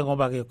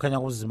njengoba ke kukhanya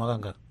kuzima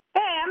kangaka?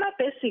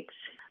 Ama-basics.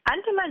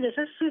 Anti manje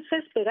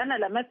sesibhekana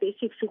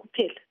lama-basics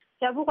kuphela.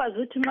 Yabukwazi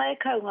ukuthi nxa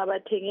ekhaya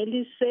ungabathengela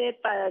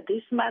isepa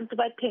this month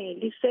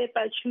bathengela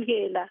isepa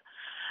shukela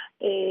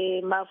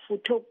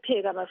mafutha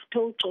okupheka mafutha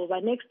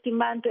okugcoba next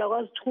month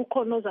uyakwazi ukuthi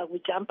kukhona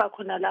ozakujampa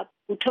khona lapho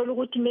uthola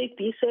ukuthi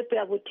maybe isepa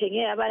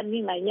yabuthenge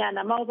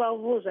abaninganyana ma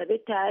ubabuza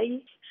bethi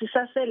hayi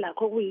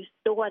sisaselakho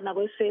kuyisitokwana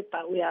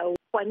kwesepa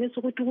uyakwanisa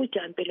ukuthi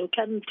ukujampe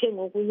lokhu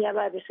amthenga okunye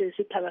ababe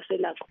sesithi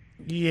abaselakho.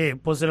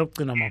 Phosela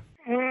ukugcina mama.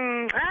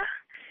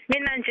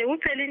 Mina nje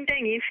kuphela into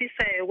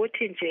engiyifisayo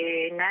ukuthi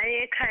nje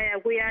ngaye ekhaya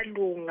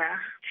kuyalunga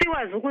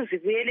sikwazi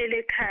ukuzibuyelela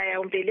ekhaya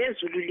umbe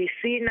lezulu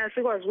lisina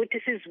sikwazi ukuthi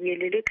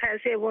sizibuyelele ekhaya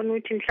siyebona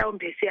ukuthi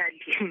mhlawumbe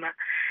siyalima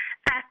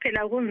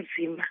phela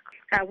kunzima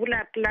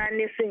akula plan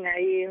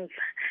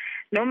esingayenza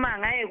noma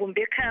ngaye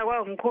kumbe ekhaya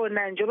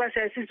kwangikhona njoba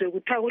siyasizwe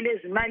kuthiwa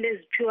kulezi mali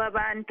eziphiwa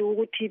abantu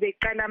ukuthi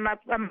beqala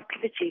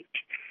ama-project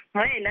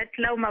ngaye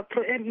lathi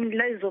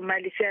lezo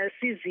mali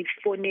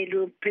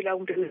siyasizifonele phela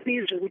kumbe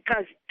sizwe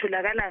kuthiwa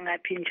zitholakala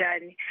ngaphi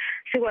njani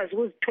sikwazi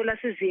ukuzithola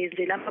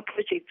siziyenzele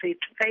ama-projects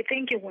ethu. I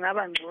think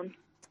kungaba ngcono.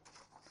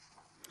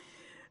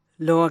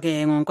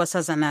 Lo-ke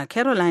ngunkosazana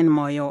Caroline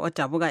Moyo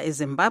odabuka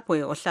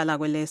eZimbabwe ohlala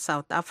kwele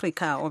South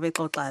Africa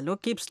obexoxa lo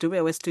Gibbs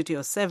Dube weStudio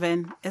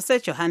 7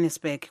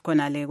 eseJohannesburg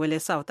khonale kwele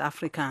South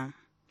Africa.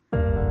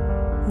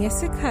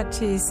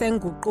 Ngesikhathi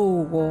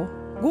senguquko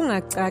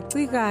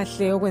kungacaci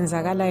kahle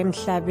okwenzakala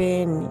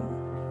emhlabeni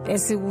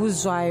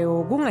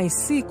esikuzwayo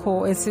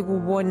kungayisikho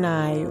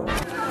esikubonayo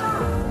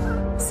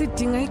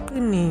sidinga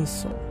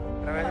iqiniso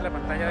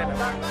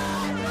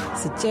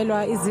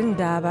sitshelwa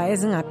izindaba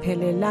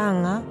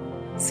ezingaphelelanga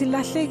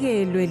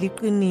silahlekelwe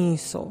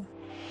liqiniso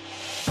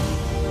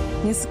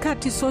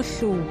ngesikhathi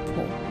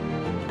sohlupho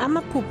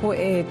amaphupho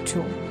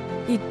ethu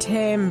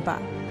ithemba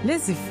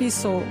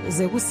lezifiso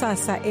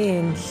zekusasa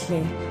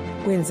enhle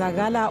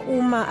kwenzakala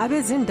uma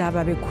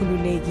abezindaba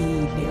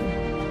bekhululekile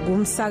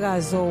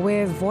kumsakazo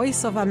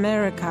we-Voice of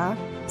America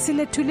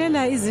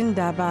silethulela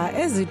izindaba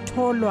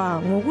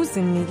ezitholwa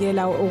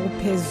ngokuzinikela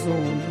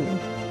okuphezulu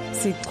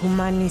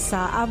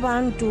sixhumanisa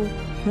abantu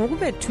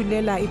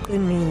ngokubethulela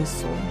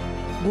iqiniso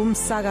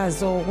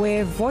kumsakazo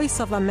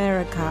we-Voice of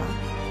America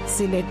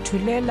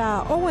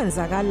silethulela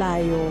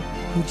okwenzakalayo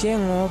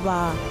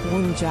njengoba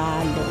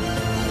kunjalo.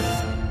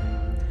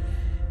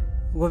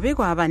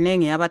 Kubikwa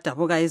abanengi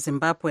abadabuka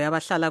eZimbabwe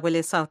abahlala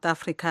kwele South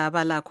Africa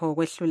abalakho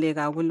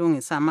ukwehluleka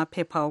ukulungisa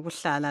amaphepha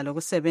okuhlala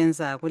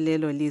lokusebenza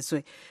kulelo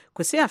lizwe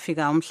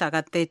kusiyafika umhla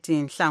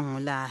ka-13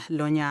 Nhlangula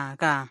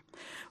lonyaka.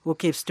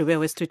 uGibbs Dube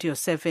weStudio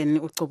 7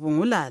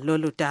 ucubungula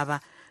lolu daba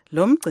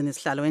lomgcini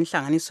sihlalo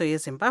wenhlanganiso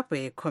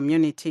yeZimbabwe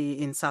Community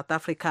in South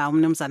Africa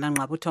umnumzana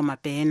Nqabutho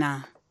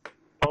Mabhena.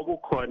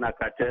 Okukhona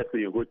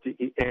khathesi ukuthi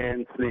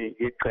i-ANC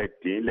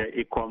iqedile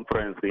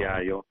i-conference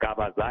yayo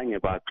kabazange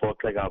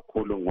baxoxe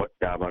kakhulu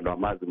ngodaba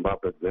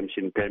lwama-Zimbabwe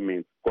exemption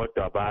permits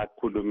kodwa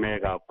bakhulume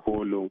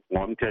kakhulu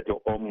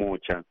ngomthetho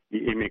omutsha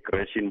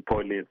i-immigration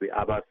policy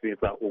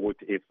abafisa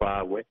ukuthi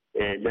ifakwe.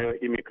 Leyo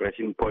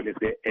immigration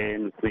policy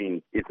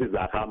ye-ANC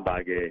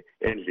isizahamba-ke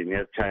endlini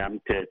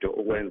yesishayamthetho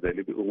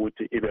ukwenzela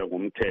ukuthi ibe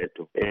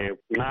ngumthetho.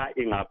 Nxa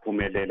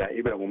ingaphumelela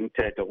ibe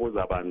ngumthetho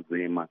kuzaba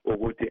nzima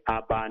ukuthi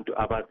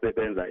abantu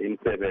abasebenza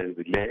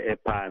imisebenzi le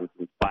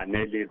ephansi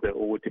banelise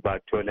ukuthi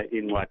bathole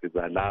incwadi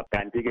zalapha.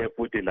 Kanti-ke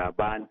futhi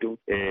labantu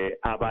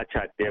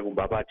abachade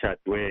kumbe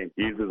abachadwe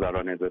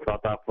yizizalwane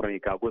ze-South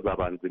Africa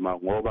kuzaba nzima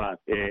ngoba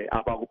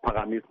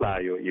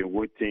abakuphakamisayo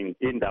ukuthi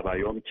indaba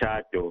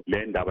yomtshado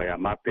le ndaba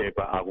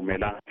yamaphepha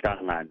akumelanga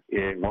hlangane.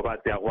 Ngoba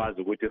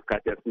siyakwazi ukuthi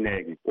isikhathi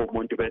esiningi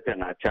umuntu bese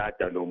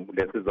ngachada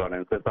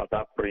lesizalwane se-South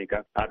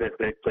Africa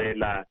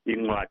abesecela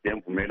incwadi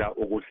emvumela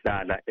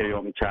ukuhlala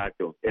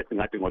eyomtshado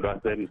esingathi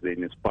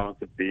ngolwasemzini spouse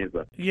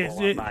visa.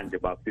 Yes, manje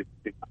bafisa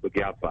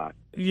kuyabhala.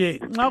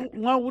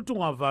 Nxa ukuthi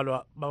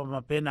ungavalwa baba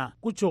Mabhena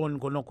kutshoni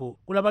khonokho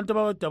kulabantu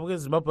abadabuka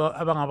eZimbabwe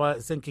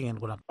abangaba senkingeni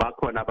khonapho.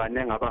 Bakhona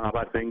abaningi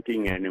abangaba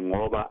senkingeni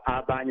ngoba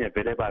abanye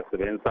vele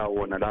basebenzisa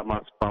wona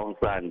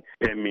lama-spousal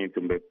permit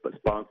kumbe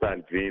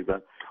spousal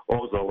visa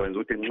okuzokwenza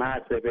ukuthi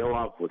nxa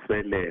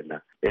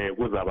sebewavuselela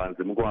kuzaba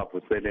nzima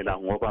ukuwavuselela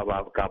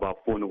ngoba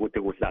kabafuni ukuthi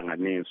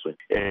kuhlanganiswe.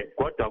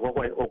 Kodwa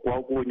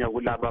okunye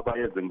kulabo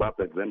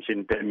abayeZimbabwe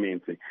exemption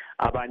permits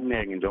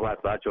abaningi njengoba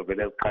satsho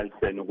vele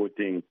ekuqaliseni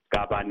ukuthi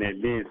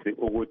kabanelisi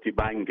ukuthi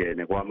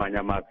bangene kwamanye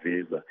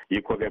amavisa.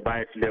 Yikho-ke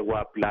bayehlule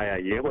ku-aplya.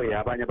 Yebo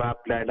abanye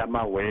ba-aplayela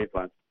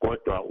ama-waiver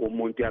kodwa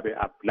umuntu yabe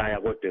aplya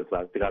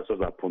kodwa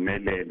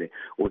kasozaphumelele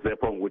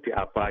usephonga ukuthi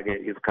afake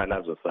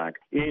isikhalazo sakhe.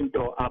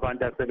 Into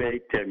abantu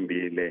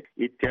asebeyithembile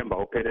ithemba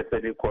uphele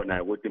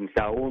selikhona ukuthi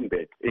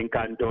mhlawumbe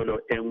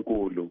inkantolo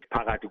enkulu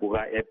phakathi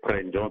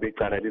kuka-April njengoba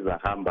icala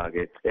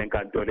lizahamba-ke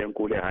enkantolo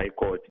enkulu e-High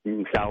Court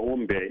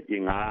mhlawumbe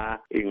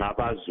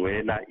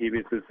ingabazwela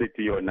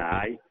ibisisithi yona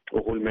hayi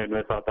uhulumeni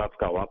we-South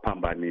Africa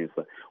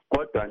waphambanisa.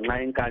 Kodwa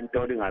nxa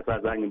inkantolo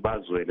ingasazange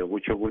ibazwele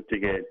kutsho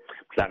ukuthi-ke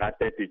mhla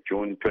ka-30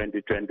 June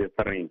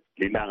 2023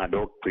 lilanga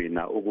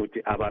lokugcina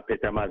ukuthi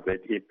abaphethe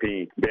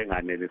ama-ZEP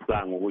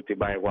benganelisanga ukuthi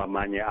baye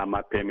kwamanye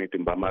ama-permit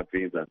kumbe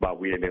ama-visa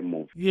babuyele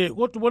emuva.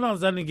 Kodwa ubona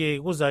ngazani-ke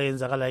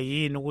kuzayenzakala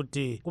yini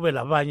ukuthi kube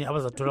labanye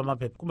abazathola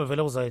amaphepha kumbe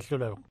vele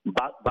kuzayehlula lokho?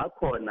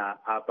 Bakhona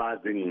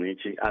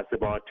abazingcitshi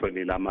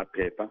asebawatholile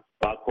amaphepha.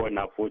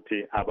 Bakhona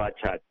futhi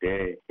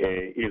abachade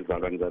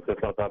izizalwane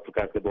zase-South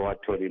Africa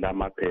sebewatholile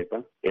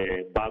amaphepha.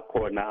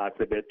 Bakhona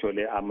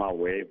asebethole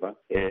ama-waiver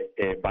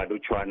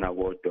balutshwana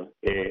kodwa.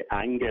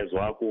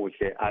 Angezwa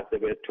kuhle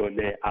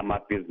asebethole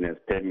ama-business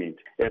permit.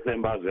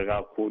 Esembazwe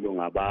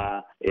kakhulu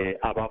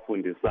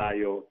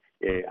abafundisayo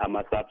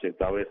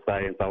ama-subjects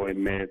awe-science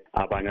awe-math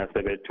abanye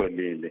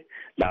asebetholile.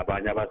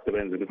 Labanye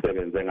abasebenza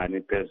imisebenzi engani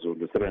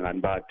iphezulu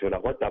sebengani bayathola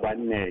kodwa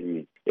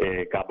abaningi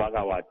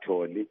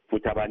kabakawatholi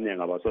futhi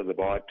abaningi abasoze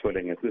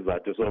bawathole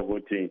ngesizathu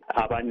sokuthi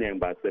abaningi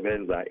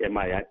basebenza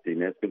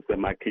emayadini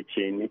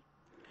esemakhitshini.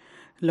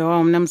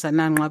 Lo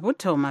umnumzana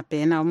Nqabutho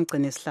Mabhena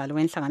umgcini sihlalo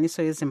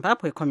wenhlanganiso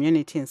yeZimbabwe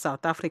Community in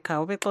South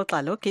Africa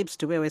ubexoxa lo Gibbs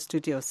Dube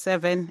weStudio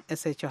 7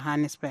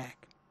 eseJohannesburg.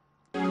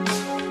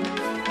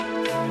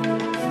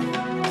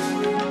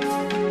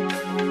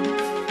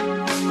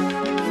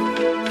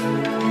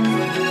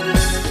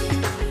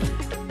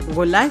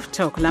 Ku-Live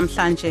Talk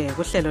lamhlanje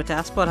kuhlelo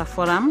Diaspora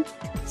Forum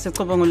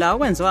sicubungula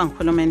okwenziwa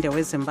nguhulumende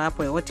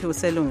weZimbabwe othi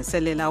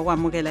uselungiselela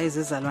ukwamukela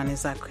izizalwane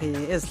zakhe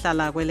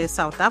ezihlala kwele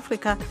South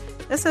Africa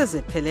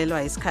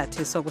eseziphelelwa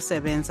isikhathi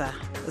sokusebenza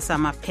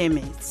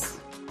sama-permits.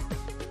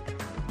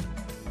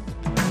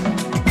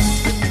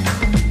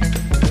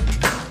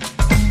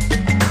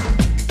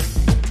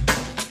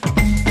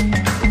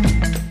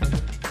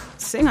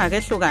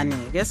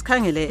 Singakehlukani-ke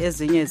sikhangele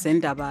ezinye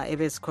zendaba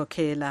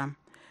ebezikhokhela.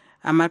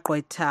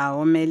 Amagqwetha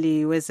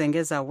omeli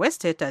wezengeza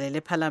West edalele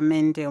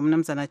ephalamende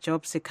umnumzana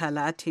Job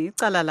Sikhala athi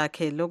icala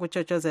lakhe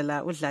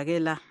lokutshotshozela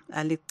udlakela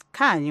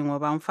alikhanyi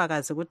ngoba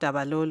umfakazi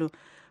kudaba lolu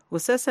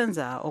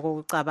usesenza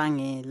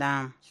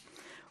okucabangela.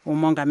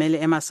 Umongameli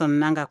Emerson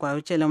Mnangagwa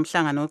utshele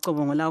umhlangano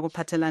ocubungula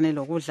ukuphathelane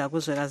lokudla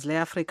kuzwekazi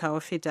le-Africa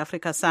oFeed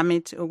Africa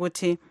Summit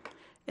ukuthi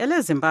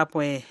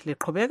eleZimbabwe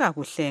liqhubeka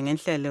kuhle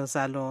ngenhlelo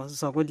zalo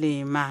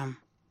zokulima.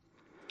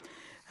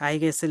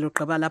 Hayike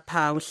siluqaba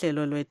lapha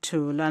uhlelo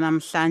lwethu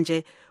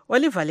lwanamhlanje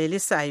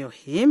olivalelisayo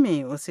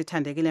yimi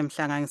usithandekile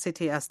Mhlanga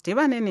ngisithi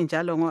asidibaneni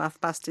njalo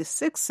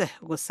ngo-6:30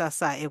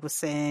 kusasa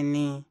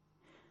ekuseni.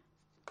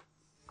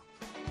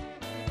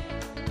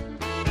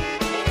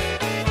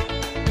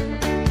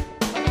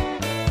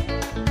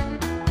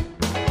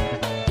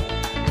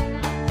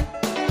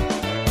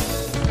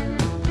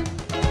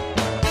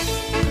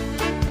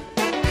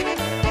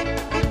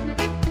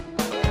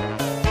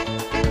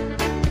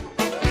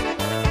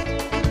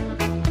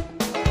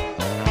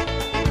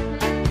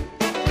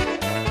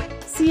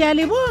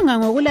 Siyalibonga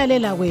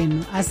ngokulalela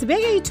kwenu.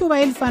 Asibeke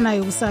ithuba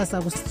elifanayo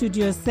kusasa ku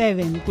Studio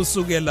 7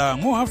 kusukela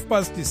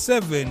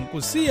ngo7:30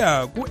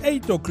 kusiya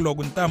ku8 o'clock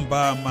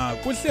ntambama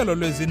kuhlelo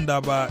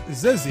lwezindaba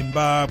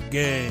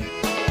zeZimbabwe.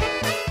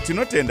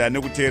 Tinotenda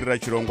nekuteerera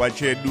chirongwa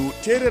chedu.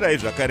 Teererai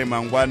zvakare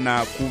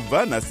mangwana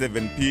kubva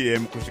na7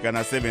 p.m. kusvika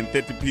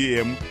na7:30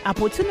 p.m.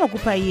 apo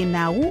tinokupai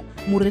nhau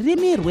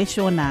muririmi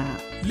rweshona.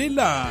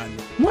 Lilani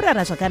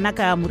murara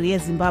zvakanaka muri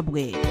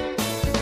yeZimbabwe.